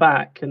leave them at the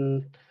back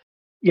and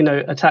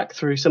attack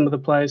through some of the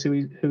players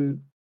who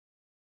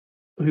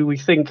we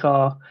think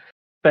are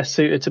best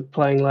suited to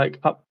playing like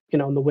up,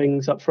 on the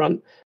wings up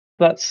front,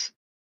 that's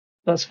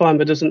fine,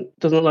 but doesn't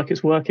look like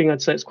it's working.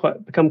 I'd say it's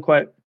become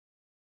quite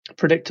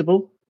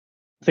predictable.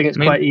 I think it's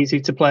quite easy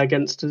to play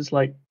against us.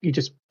 Like you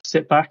just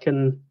sit back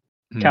and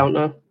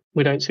counter.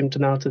 We don't seem to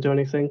know how to do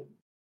anything.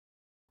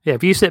 Yeah,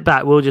 if you sit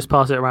back, we'll just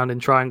pass it around in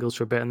triangles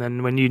for a bit, and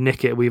then when you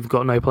nick it, we've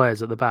got no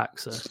players at the back.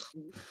 So,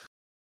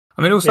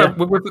 I mean, also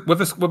with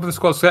the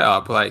squad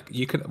setup, like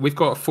we've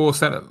got four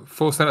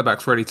centre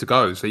backs ready to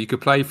go, so you could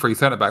play three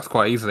centre backs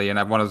quite easily and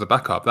have one as a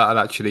backup. That'd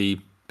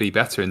actually be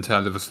better in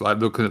terms of like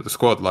looking at the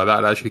squad. Like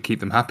that'd actually keep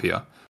them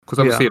happier because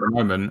obviously at the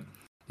moment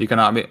you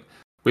can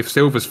with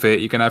Silva's fit,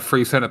 you can have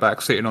three centre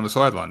backs sitting on the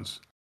sidelines.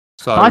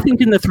 So I think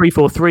in the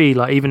 3-4-3,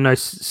 like even though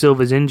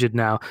Silva's injured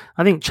now,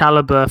 I think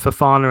Chalobah,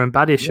 Fofana, and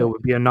Badiashile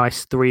would be a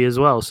nice three as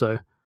well. So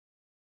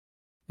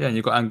yeah, and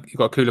you've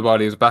got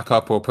Koulibaly as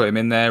backup, or put him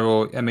in there,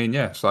 or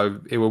so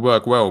it will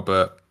work well.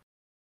 But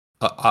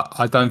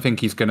I don't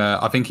think he's gonna.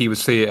 I think he would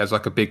see it as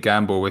like a big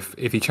gamble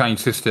if he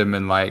changed system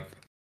and like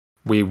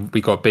we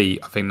got beat.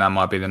 I think that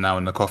might be the nail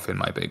in the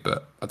coffin, maybe.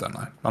 But I don't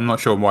know. I'm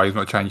not sure why he's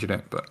not changing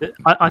it. But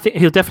I think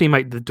he'll definitely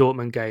make the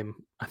Dortmund game.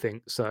 I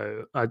think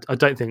so. I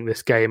don't think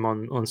this game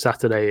on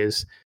Saturday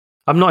is.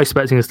 I'm not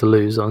expecting us to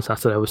lose on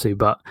Saturday, obviously,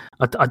 but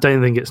I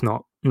don't think it's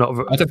not. I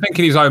don't think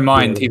in his own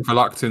mind he's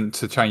reluctant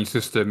to change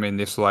system in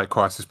this like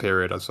crisis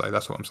period. I'd say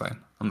that's what I'm saying.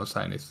 I'm not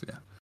saying this. Yeah,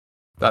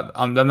 that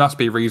there must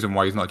be a reason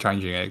why he's not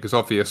changing it because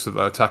obviously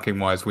attacking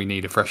wise we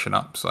need to freshen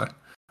up. So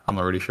I'm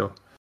not really sure.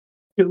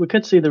 We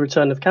could see the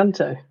return of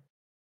Kante.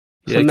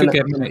 Yeah,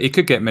 he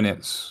could get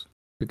minutes.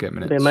 I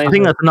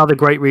think that's another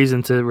great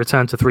reason to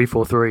return to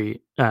 3-4-3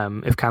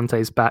 if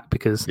Kante's back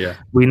because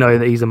we know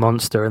that he's a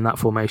monster in that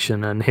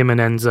formation, and him and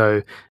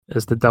Enzo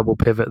as the double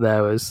pivot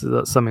that's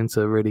something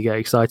to really get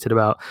excited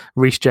about.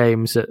 Reece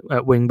James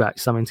at wing back,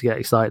 something to get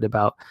excited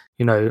about.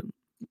 I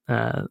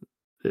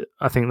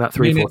think that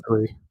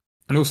 3-4-3.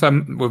 And also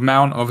with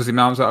Mount, obviously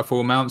Mount's out of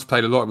form. Mount's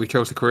played a lot with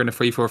Chelsea career in a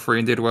 3-4-3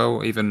 and did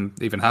well. Even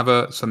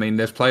Havertz. I mean,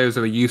 there's players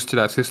that are used to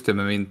that system.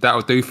 I mean,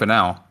 that'll do for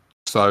now.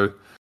 So.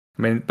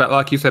 I mean, but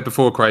like you said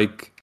before,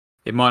 Craig,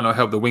 it might not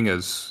help the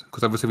wingers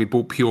because obviously we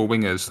bought pure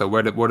wingers. So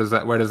where does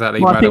that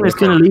leave? Well, I think it's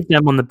going to leave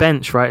them on the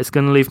bench, right? It's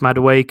going to leave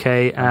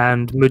Madueke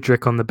and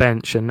Mudryk on the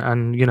bench, and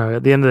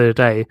at the end of the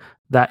day,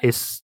 that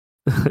is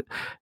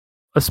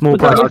a small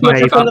price to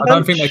pay. I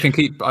don't think they can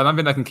keep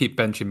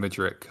benching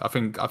Mudryk. I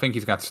think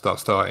he's going to have to start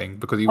starting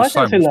because he was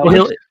I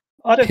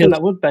don't think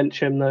that would bench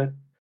him though. I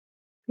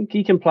think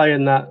he can play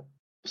in that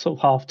sort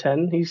of half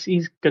 10.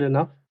 He's good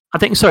enough. I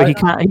think so. He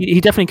can.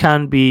 He definitely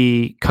can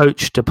be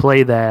coached to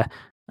play there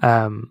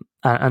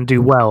and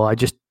do well.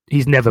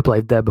 He's never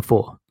played there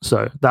before,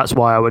 so that's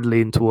why I would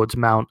lean towards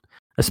Mount,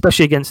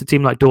 especially against a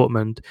team like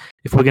Dortmund.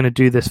 If we're going to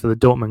do this for the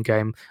Dortmund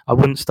game, I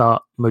wouldn't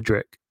start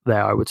Mudryk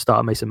there. I would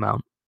start Mason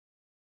Mount.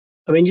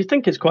 I mean, you'd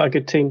think it's quite a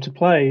good team to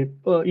play,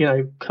 but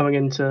coming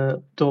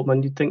into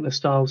Dortmund, you'd think the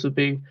styles would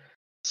be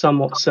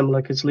somewhat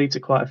similar because Leeds are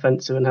quite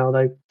offensive in how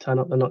they turn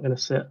up. They're not going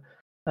to sit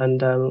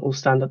and all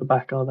stand at the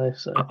back, are they?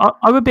 So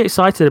I would be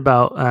excited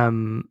about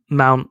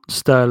Mount,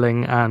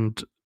 Sterling, and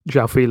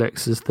João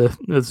Felix as the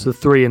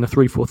 3 in a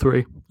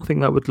 3-4-3. I think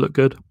that would look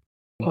good.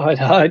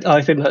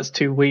 I think that's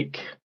too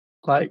weak.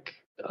 Like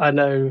I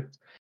know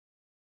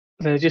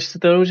they're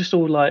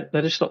all not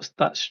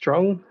that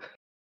strong.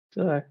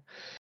 So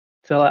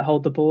to like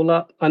hold the ball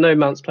up. I know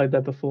Mount's played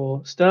there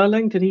before.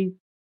 Sterling, did he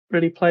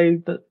really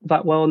play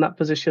that well in that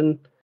position?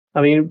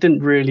 I mean,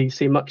 didn't really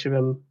see much of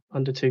him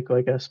under Tuchel,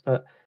 I guess,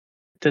 but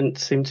didn't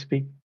seem to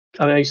be.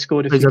 I mean, he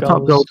scored a few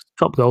goals.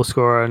 Top goal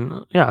scorer,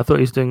 and I thought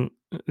he's doing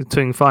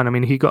fine. I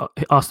mean, he got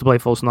asked to play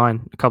false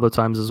 9 a couple of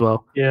times as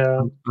well.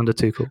 Yeah, under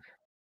Tuchel.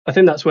 I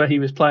think that's where he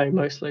was playing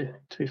mostly.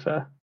 To be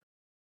fair,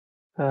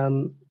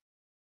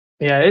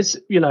 it's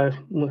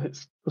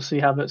we'll see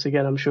Havertz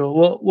again. I'm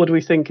sure. What do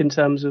we think in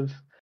terms of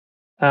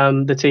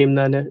the team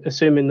then?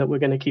 Assuming that we're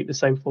going to keep the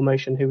same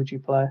formation, who would you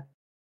play?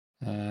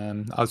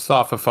 I'd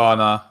start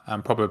Fofana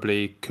and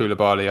probably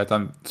Koulibaly. I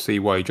don't see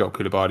why you drop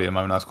Koulibaly at the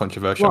moment. That's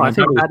controversial. Well, I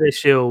think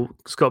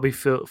Adishil's got to be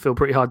feel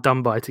pretty hard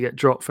done by to get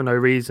dropped for no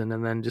reason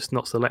and then just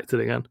not selected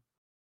again.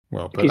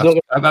 Well, but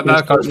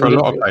that goes for a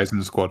lot of players in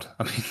the squad.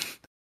 I mean,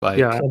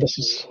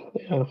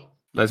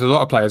 there's a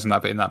lot of players in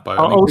that boat.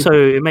 Also,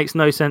 it makes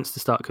no sense to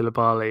start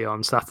Koulibaly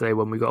on Saturday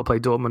when we've got to play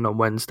Dortmund on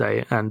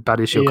Wednesday and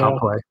Badishil can't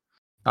play.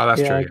 Oh,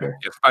 that's true.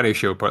 Yeah,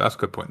 Badishil, but that's a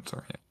good point.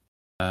 Sorry.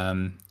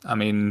 I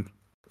mean,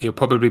 he'll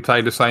probably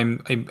play the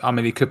same. I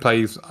mean, he could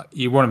play.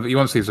 You want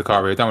to see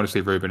Zakaria. You don't want to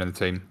see Ruben in the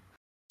team.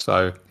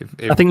 So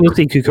I think you'll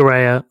see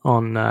Cucurella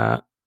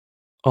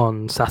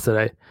on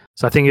Saturday.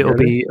 So I think it'll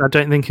be. I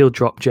don't think he'll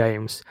drop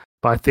James,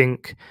 but I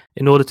think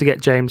in order to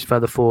get James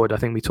further forward, I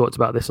think we talked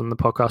about this on the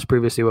podcast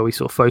previously, where we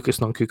sort of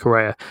focused on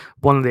Cucurella.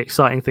 One of the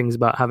exciting things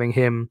about having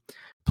him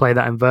play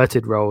that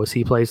inverted role is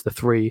he plays the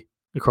 3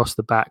 across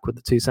the back with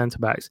the 2 centre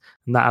backs,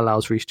 and that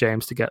allows Reece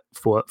James to get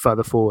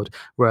further forward.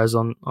 Whereas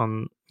on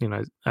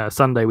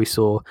Sunday we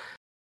saw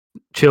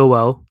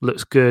Chilwell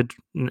looks good,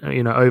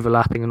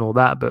 overlapping and all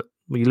that, but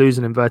when you lose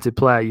an inverted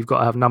player, you've got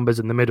to have numbers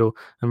in the middle,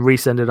 and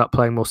Reece ended up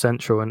playing more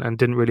central and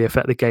didn't really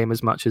affect the game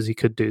as much as he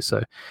could do.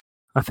 So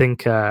I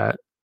think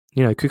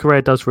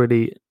Cucurella does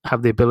really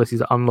have the ability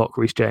to unlock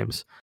Reece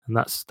James, and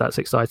that's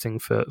exciting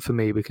for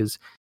me because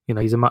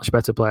he's a much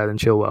better player than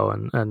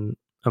Chilwell and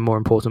a more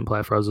important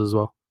player for us as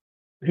well.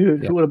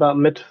 What about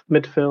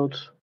midfield?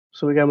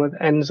 So we're going with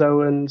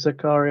Enzo and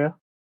Zakaria.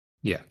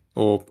 Yeah,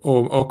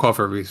 or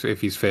Cover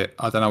if he's fit.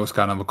 I don't know what's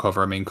going on with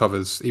Cover. I mean,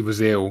 he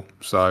was ill,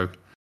 so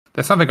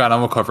there's something going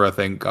on with Cover. I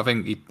think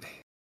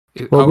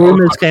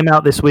rumours came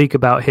out this week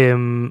about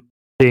him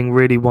being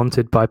really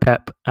wanted by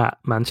Pep at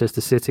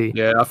Manchester City.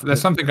 Yeah, there's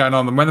something going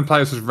on. And when the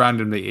players is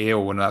randomly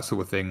ill and that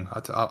sort of thing,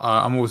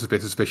 I'm always a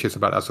bit suspicious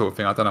about that sort of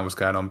thing. I don't know what's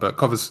going on,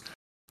 but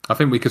I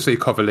think we could see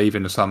Cover leave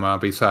in the summer. I'll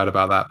be sad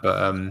about that,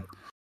 but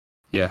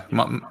yeah,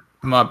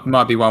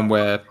 might be one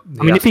where.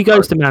 I mean, if he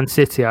goes to Man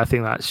City, I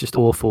think that's just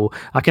awful.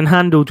 I can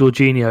handle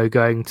Jorginho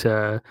going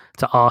to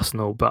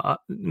Arsenal,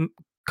 but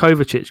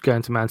Kovacic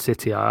going to Man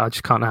City, I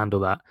just can't handle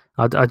that.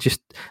 I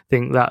just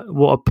think that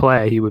what a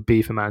player he would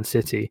be for Man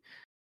City.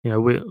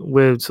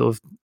 We're sort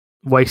of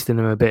wasting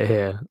him a bit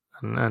here,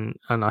 and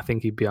I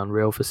think he'd be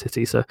unreal for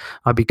City. So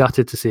I'd be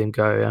gutted to see him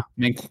go. Yeah, I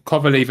mean,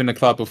 Cover leaving the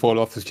club before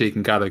Loftus-Cheek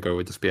and Gallagher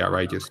would just be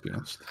outrageous. To be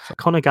honest.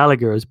 Conor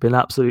Gallagher has been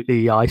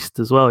absolutely iced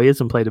as well. He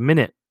hasn't played a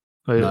minute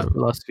over the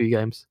last few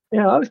games.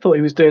 Yeah, I thought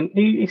he was doing.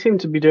 He seemed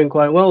to be doing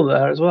quite well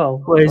there as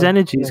well. Well, his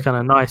energy is kind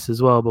of nice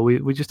as well, but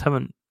we just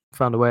haven't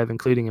found a way of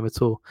including him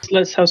at all.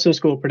 Let's have some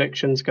score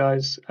predictions,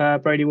 guys.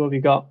 Brady, what have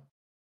you got?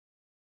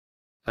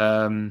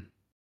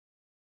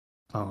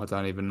 I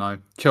don't even know.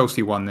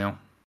 Chelsea 1-0.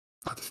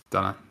 I just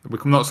don't know.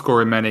 We're not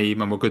scoring many,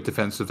 and we're good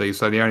defensively,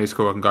 so the only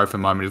score I can go for the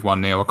moment is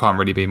 1-0. I can't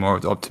really be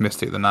more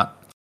optimistic than that.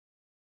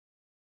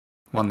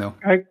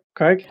 1-0.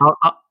 Craig?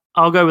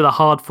 I'll go with a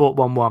hard-fought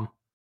 1-1.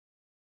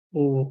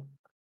 Ooh.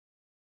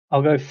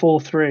 I'll go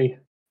 4-3.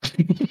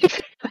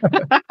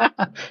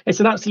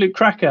 It's an absolute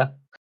cracker.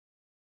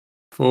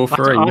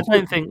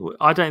 4-3.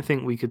 I don't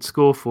think we could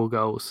score 4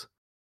 goals.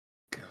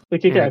 We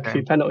could get a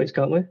few penalties,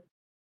 can't we?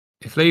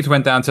 If Leeds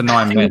went down to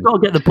 9 men, you've got to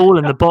get the ball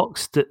in the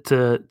box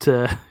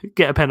to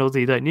get a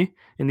penalty, don't you?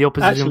 In the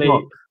opposition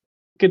box.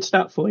 Good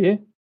stat for you.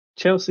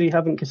 Chelsea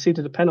haven't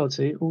conceded a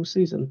penalty all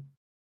season.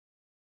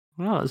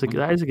 Well,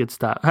 that is a good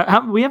stat.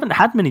 We haven't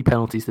had many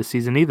penalties this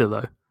season either,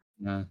 though.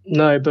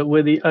 No, but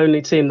we're the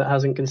only team that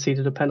hasn't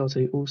conceded a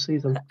penalty all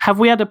season. Have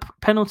we had a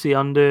penalty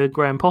under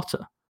Graham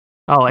Potter?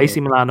 Oh, AC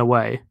Milan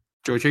away.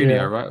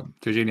 Jorginho, right?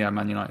 Jorginho,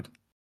 Man United.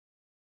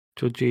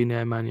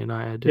 Jorginho, Man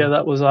United. Yeah,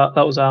 that was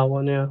our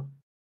one. Yeah.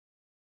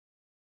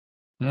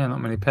 Yeah,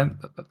 not many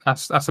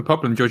That's the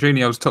problem.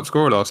 Jorginho's top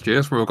scorer last year.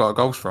 That's where we got our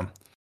goals from.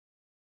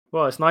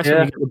 Well, it's nice when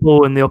you get the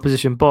ball in the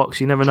opposition box.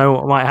 You never know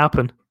what might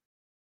happen.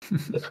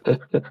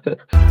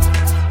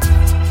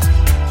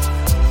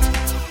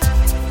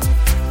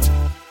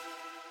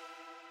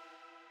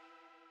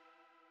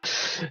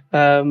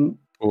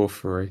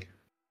 4-3.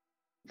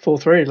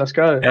 4-3. Let's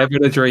go. Ever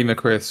the dreamer,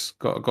 Chris.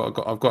 I've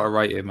got to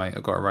rate it, mate.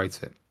 I've got to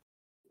rate it.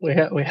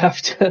 We have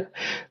to.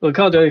 We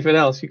can't do anything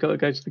else. You've got to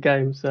go to the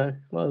game, so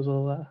might as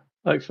well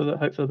hope for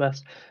the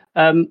best.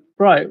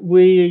 Right,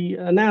 we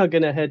are now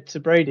going to head to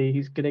Brady.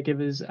 He's going to give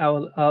us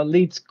our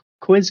Leeds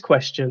quiz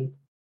question.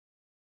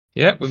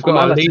 Yeah, I've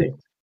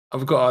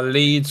got a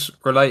Leeds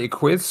related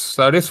quiz.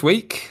 So this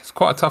week it's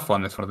quite a tough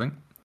one. This one, I think.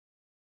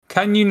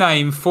 Can you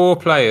name 4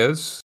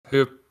 players who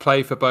have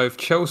played for both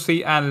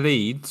Chelsea and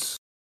Leeds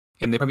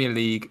in the Premier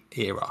League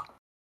era?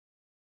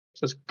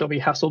 So it's got to be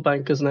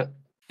Hasselbank, isn't it?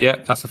 Yeah,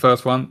 that's the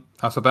first one.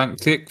 Hasselbank.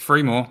 Tick.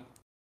 3 more.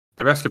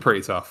 The rest are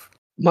pretty tough.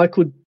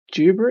 Michael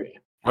Dewberry.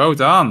 Well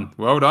done,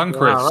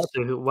 Chris.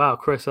 Wow,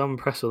 Chris, I'm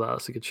impressed with that.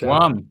 That's a good show.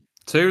 1,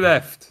 2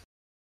 left.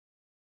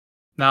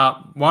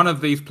 Now, one of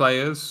these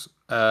players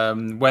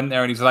went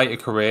there in his later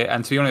career,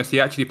 and to be honest, he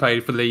actually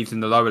played for Leeds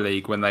in the lower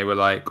league when they were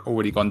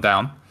already gone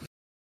down.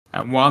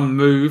 And one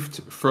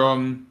moved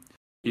from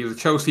he was a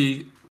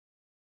Chelsea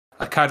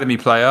academy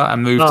player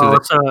and moved to Oh,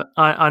 Leeds. so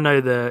I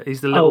know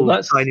he's the little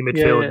tiny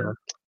midfielder.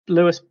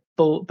 Lewis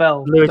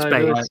Bell. Lewis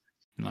Bate.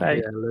 No.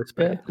 Bate. Yeah, Lewis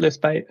Bate. Yeah, Lewis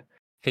Bate.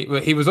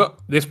 He was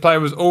this player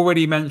was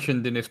already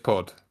mentioned in this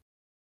pod.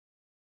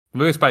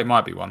 Lewis Bate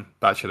might be one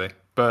actually,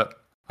 but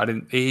I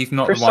didn't. He's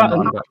not Chris the one.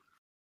 Sutton.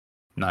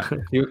 No,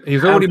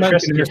 he's already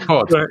mentioned in this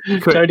pod. Jody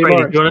Brady,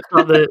 Morris. do you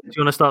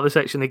want to start the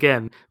section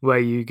again where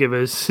you give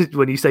us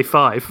when you say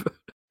 5?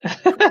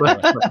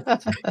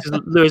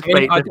 Lewis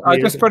Bate. I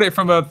just put it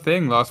from a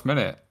thing last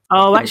minute.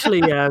 Oh,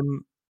 actually,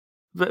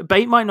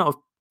 Bate might not have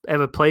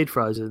ever played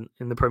for us in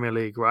the Premier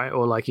League, right?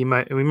 Or like we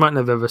might not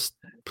have ever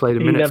played a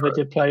minute. He never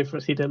did play for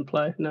us. He didn't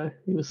play. No,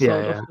 he was sold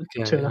off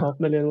for $2.5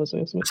 million,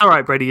 wasn't he? It's all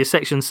right, Brady. Your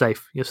section's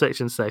safe.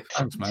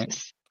 Thanks,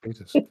 mate.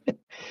 Jesus.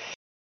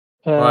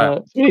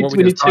 Right. We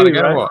need 2,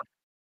 right? What?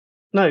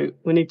 No,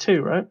 we need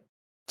 2, right?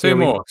 2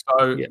 more.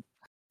 So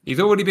he's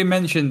already been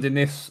mentioned in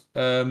this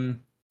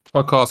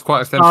podcast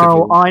quite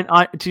extensively.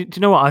 Oh, do you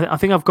know what? I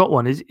think I've got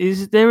one.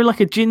 Is there like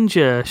a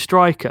ginger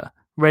striker,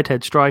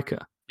 redhead striker?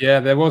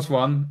 Yeah, there was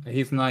one.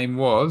 His name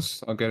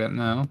was. I'll get it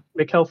now.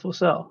 Mikel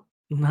Forsell.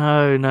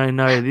 No.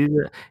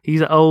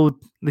 He's old.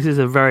 This is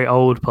a very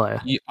old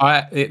player.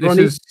 This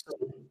is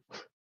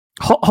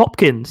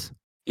Hopkins.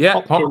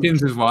 Yeah,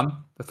 Hopkins is one.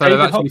 So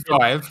there's actually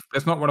 5.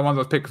 That's not one of the ones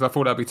I picked because I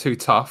thought that'd be too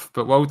tough.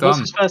 But well done.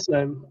 What's his first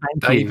name?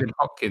 David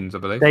Hopkins, I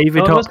believe.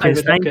 David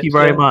Hopkins. Thank you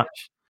very much.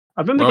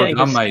 I remember getting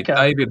a sticker.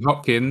 David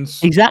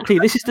Hopkins. Exactly.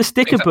 This is the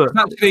sticker book.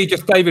 It's actually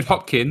just David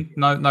Hopkins.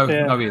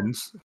 No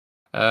ins.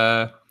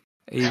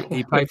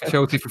 He played for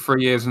Chelsea for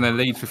 3 years and then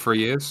Leeds for 3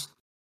 years.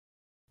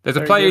 There's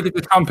a player who did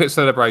the trumpet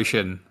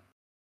celebration.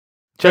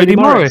 Jody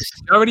Morris.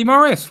 Jody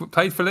Morris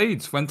played for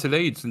Leeds, went to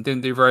Leeds and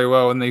didn't do very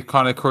well, and the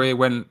kind of career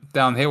went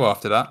downhill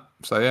after that.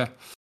 So yeah.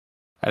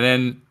 And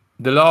then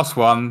the last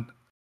one,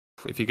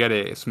 if you get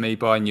it, it's me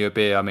buying you a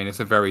beer. I mean,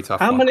 it's a very tough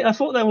one. How many? I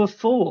thought there were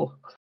 4.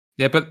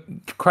 Yeah, but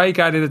Craig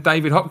added a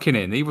David Hopkins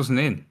in. He wasn't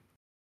in.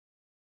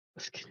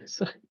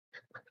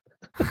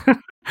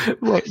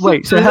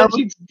 Wait, so how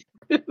many?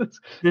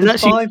 There's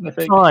actually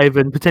 5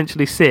 and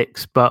potentially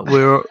 6, but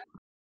we're...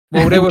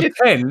 Well, there were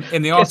 10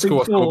 in the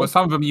Artscore score, but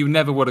some of them you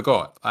never would have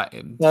got. So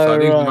these are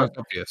the most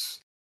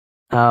obvious.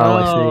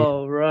 I see.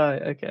 Oh,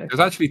 right, okay. There's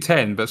actually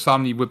 10, but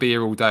some you would be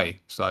here all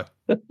day. So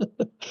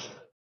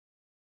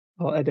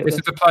I'll edit this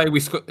is a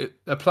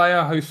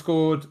player who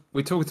scored.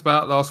 We talked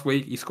about last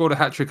week. He scored a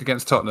hat-trick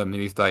against Tottenham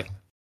in his day.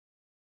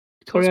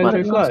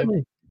 Andre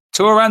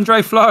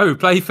Flo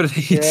played for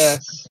Leeds.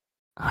 Yes.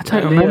 I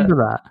don't remember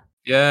that.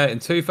 Yeah, in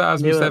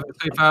 2007,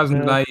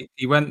 2008,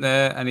 he went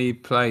there and he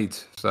played.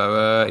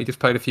 So he just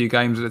played a few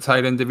games at the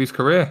tail end of his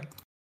career.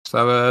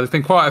 So there's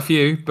been quite a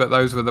few, but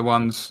those were the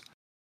ones.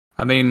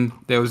 I mean,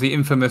 there was the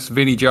infamous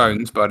Vinnie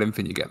Jones, but I didn't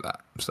think you get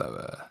that.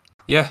 So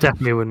yeah,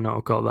 definitely would not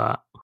have got that.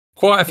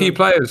 Quite a few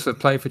players have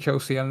played for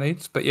Chelsea and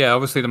Leeds, but yeah,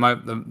 obviously the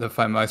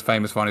most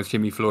famous one is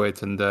Jimmy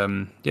Floyd,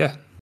 and yeah,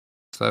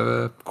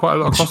 so quite a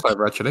lot of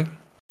crossover actually.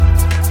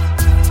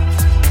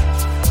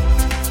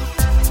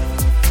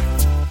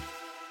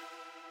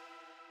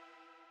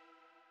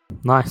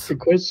 Nice. Good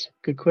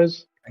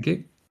quiz. Thank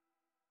you.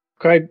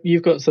 Craig,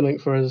 you've got something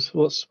for us.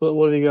 What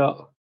have you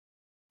got?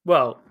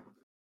 Well,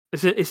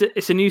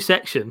 it's a new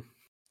section.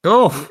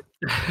 Oh,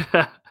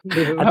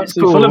 it's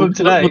cool. Full of them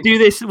today.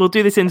 We'll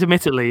do this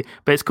intermittently,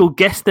 but it's called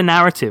Guess the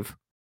Narrative.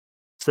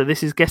 So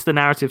this is Guess the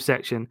Narrative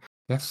section.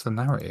 Guess the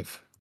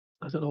narrative.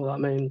 I don't know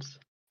what that means.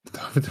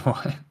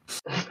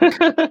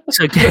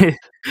 So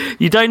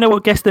you don't know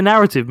what Guess the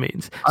Narrative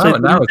means. So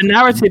the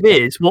narrative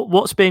is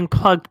what's being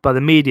plugged by the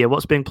media,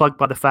 what's being plugged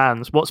by the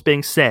fans, what's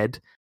being said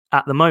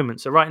at the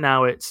moment. So right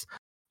now it's,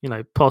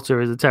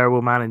 Potter is a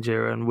terrible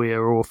manager and we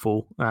are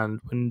awful and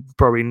we're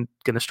probably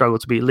going to struggle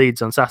to beat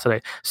Leeds on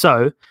Saturday.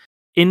 So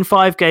in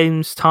 5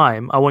 games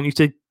time, I want you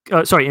to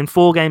in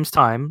 4 games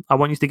time, I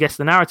want you to guess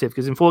the narrative,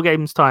 because in 4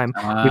 games time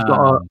we've got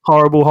a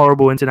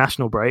horrible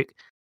international break,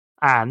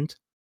 and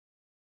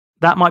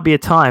that might be a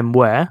time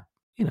where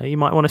you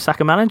might want to sack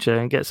a manager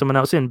and get someone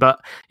else in, but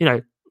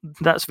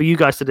that's for you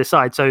guys to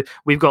decide. So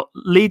we've got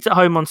Leeds at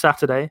home on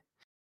Saturday,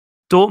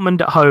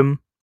 Dortmund at home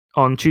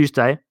on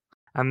Tuesday,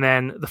 and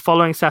then the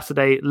following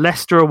Saturday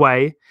Leicester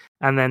away,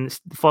 and then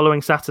the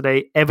following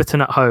Saturday Everton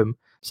at home.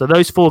 So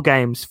those 4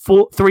 games,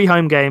 3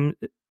 home games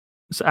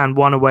and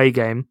 1 away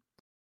game.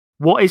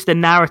 What is the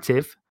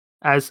narrative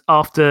as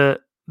after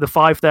the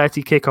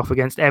 5:30 kickoff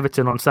against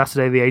Everton on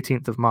Saturday the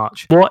 18th of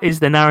March? What is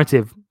the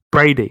narrative,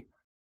 Brady?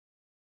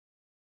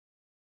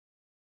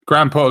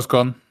 Graham Potter's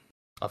gone.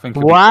 I think.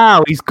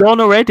 Wow, he's gone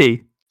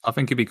already. I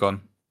think he'll be gone.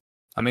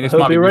 I mean,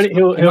 he'll already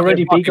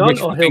be gone,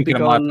 or he'll be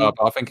gone.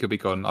 I think he'll be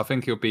gone. I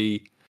think he'll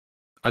be.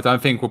 I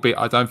don't think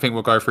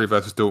we'll go through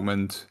versus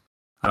Dortmund,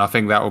 and I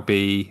think that will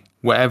be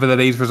whatever the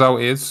Leeds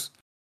result is.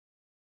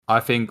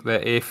 I think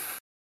that if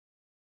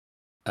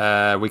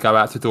we go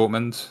out to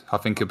Dortmund, I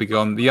think he'll be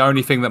gone. The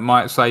only thing that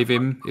might save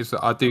him is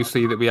that I do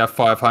see that we have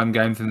 5 home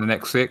games in the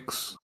next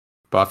 6,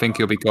 but I think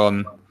he'll be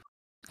gone.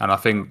 And I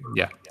think,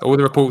 all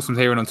the reports I'm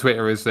hearing on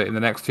Twitter is that in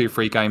the next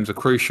 2-3 games are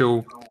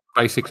crucial.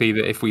 Basically,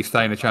 that if we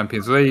stay in the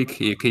Champions League,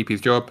 he'll keep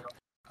his job.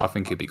 I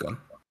think he'll be gone.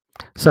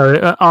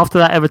 So after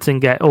that Everton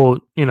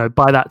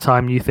by that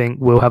time, you think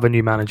we'll have a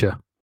new manager?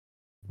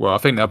 Well, I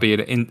think there'll be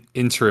an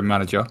interim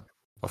manager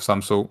of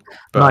some sort.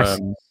 But Nice.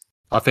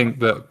 I think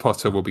that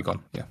Potter will be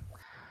gone. Yeah.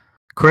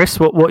 Chris,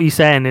 what are you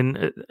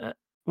saying?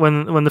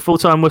 When the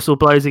full-time whistle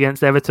blows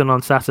against Everton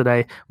on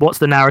Saturday, what's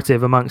the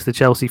narrative amongst the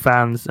Chelsea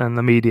fans and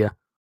the media?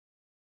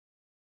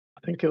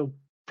 I think it'll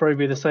probably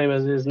be the same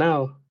as it is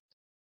now.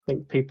 I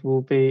think people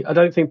will be. I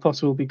don't think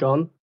Potter will be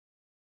gone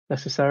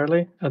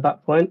necessarily at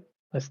that point.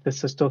 I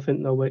still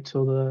think they'll wait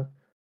till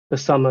the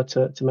summer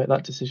to make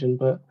that decision.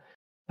 But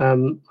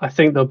I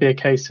think there'll be a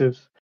case of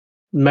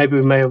maybe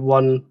we may have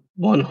won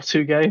 1 or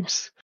 2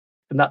 games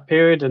in that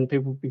period, and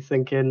people will be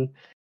thinking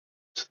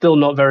still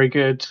not very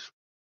good,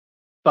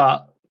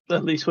 but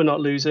at least we're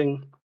not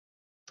losing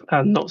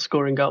and not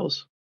scoring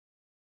goals.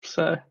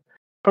 So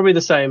probably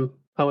the same,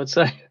 I would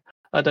say.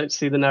 I don't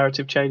see the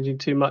narrative changing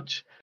too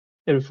much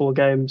in 4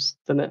 games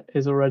than it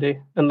is already,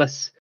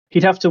 unless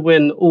he'd have to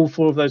win all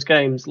 4 of those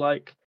games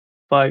like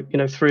by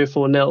 3 or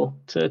 4-0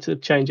 to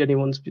change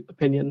anyone's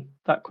opinion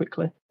that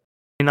quickly.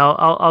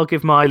 I'll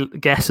give my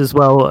guess as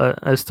well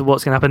as to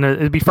what's going to happen.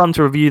 It'd be fun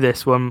to review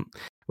this when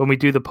we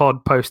do the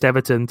pod post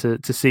Everton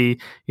to see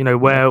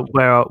where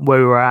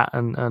we were at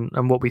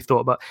and what we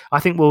thought. But I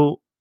think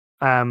we'll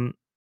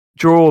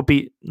draw or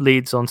beat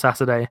Leeds on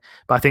Saturday,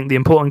 but I think the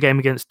important game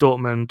against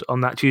Dortmund on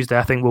that Tuesday,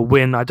 I think we'll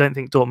win. I don't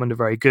think Dortmund are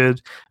very good,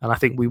 and I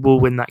think we will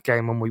win that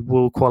game and we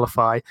will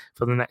qualify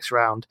for the next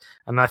round.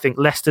 And I think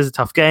Leicester's a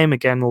tough game.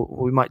 Again,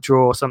 we might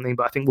draw or something,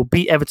 but I think we'll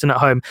beat Everton at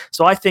home.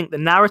 So I think the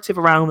narrative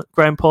around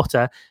Graham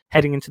Potter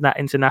heading into that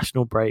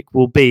international break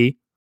will be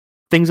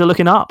things are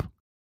looking up.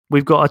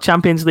 We've got a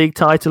Champions League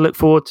tie to look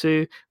forward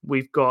to.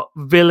 We've got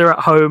Villa at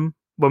home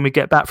when we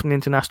get back from the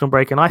international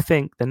break. And I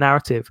think the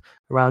narrative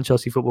around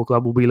Chelsea Football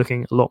Club will be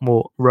looking a lot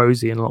more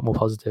rosy and a lot more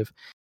positive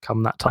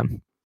come that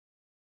time.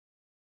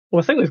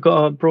 Well, I think we've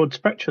got a broad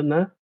spectrum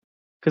there.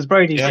 Because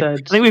Brady said...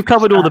 I think we've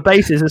covered all the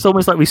bases. It's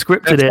almost like we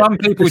scripted it. Some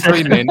people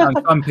dreaming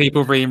and some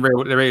people being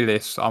the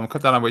realists. I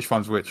don't know which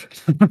one's which.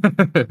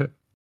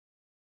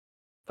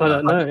 I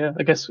don't know, yeah.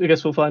 I guess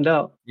we'll find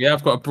out. Yeah,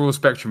 I've got a broad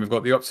spectrum. We've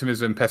got the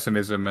optimism,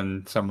 pessimism,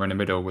 and somewhere in the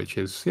middle, which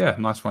is,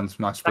 nice ones,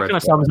 nice spread. That kind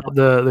of sums up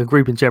the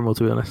group in general,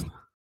 to be honest.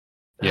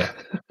 Yeah,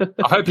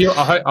 I hope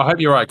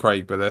you're right,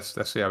 Craig. But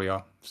let's see how we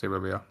are. See where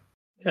we are.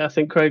 Yeah, I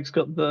think Craig's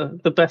got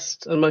the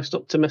best and most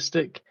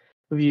optimistic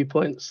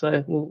viewpoints.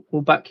 So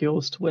we'll back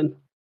yours to win.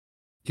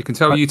 You can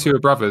tell you two are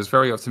brothers.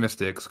 Very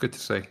optimistic. It's good to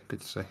see. Good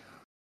to see.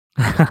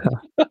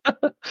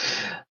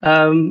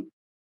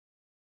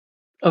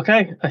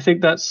 Okay, I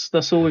think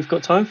that's all we've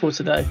got time for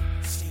today.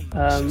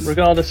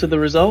 Regardless of the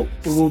result,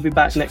 we will be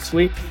back next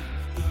week.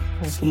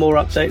 For more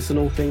updates on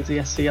all things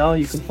ESCR,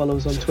 you can follow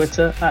us on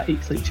Twitter at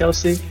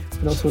EatSleepChelsea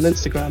and also on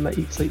Instagram at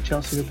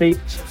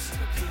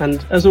EatSleepChelseaRepeat.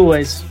 And as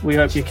always, we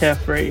hope you're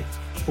carefree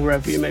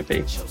wherever you may be.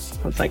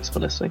 And thanks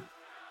for listening.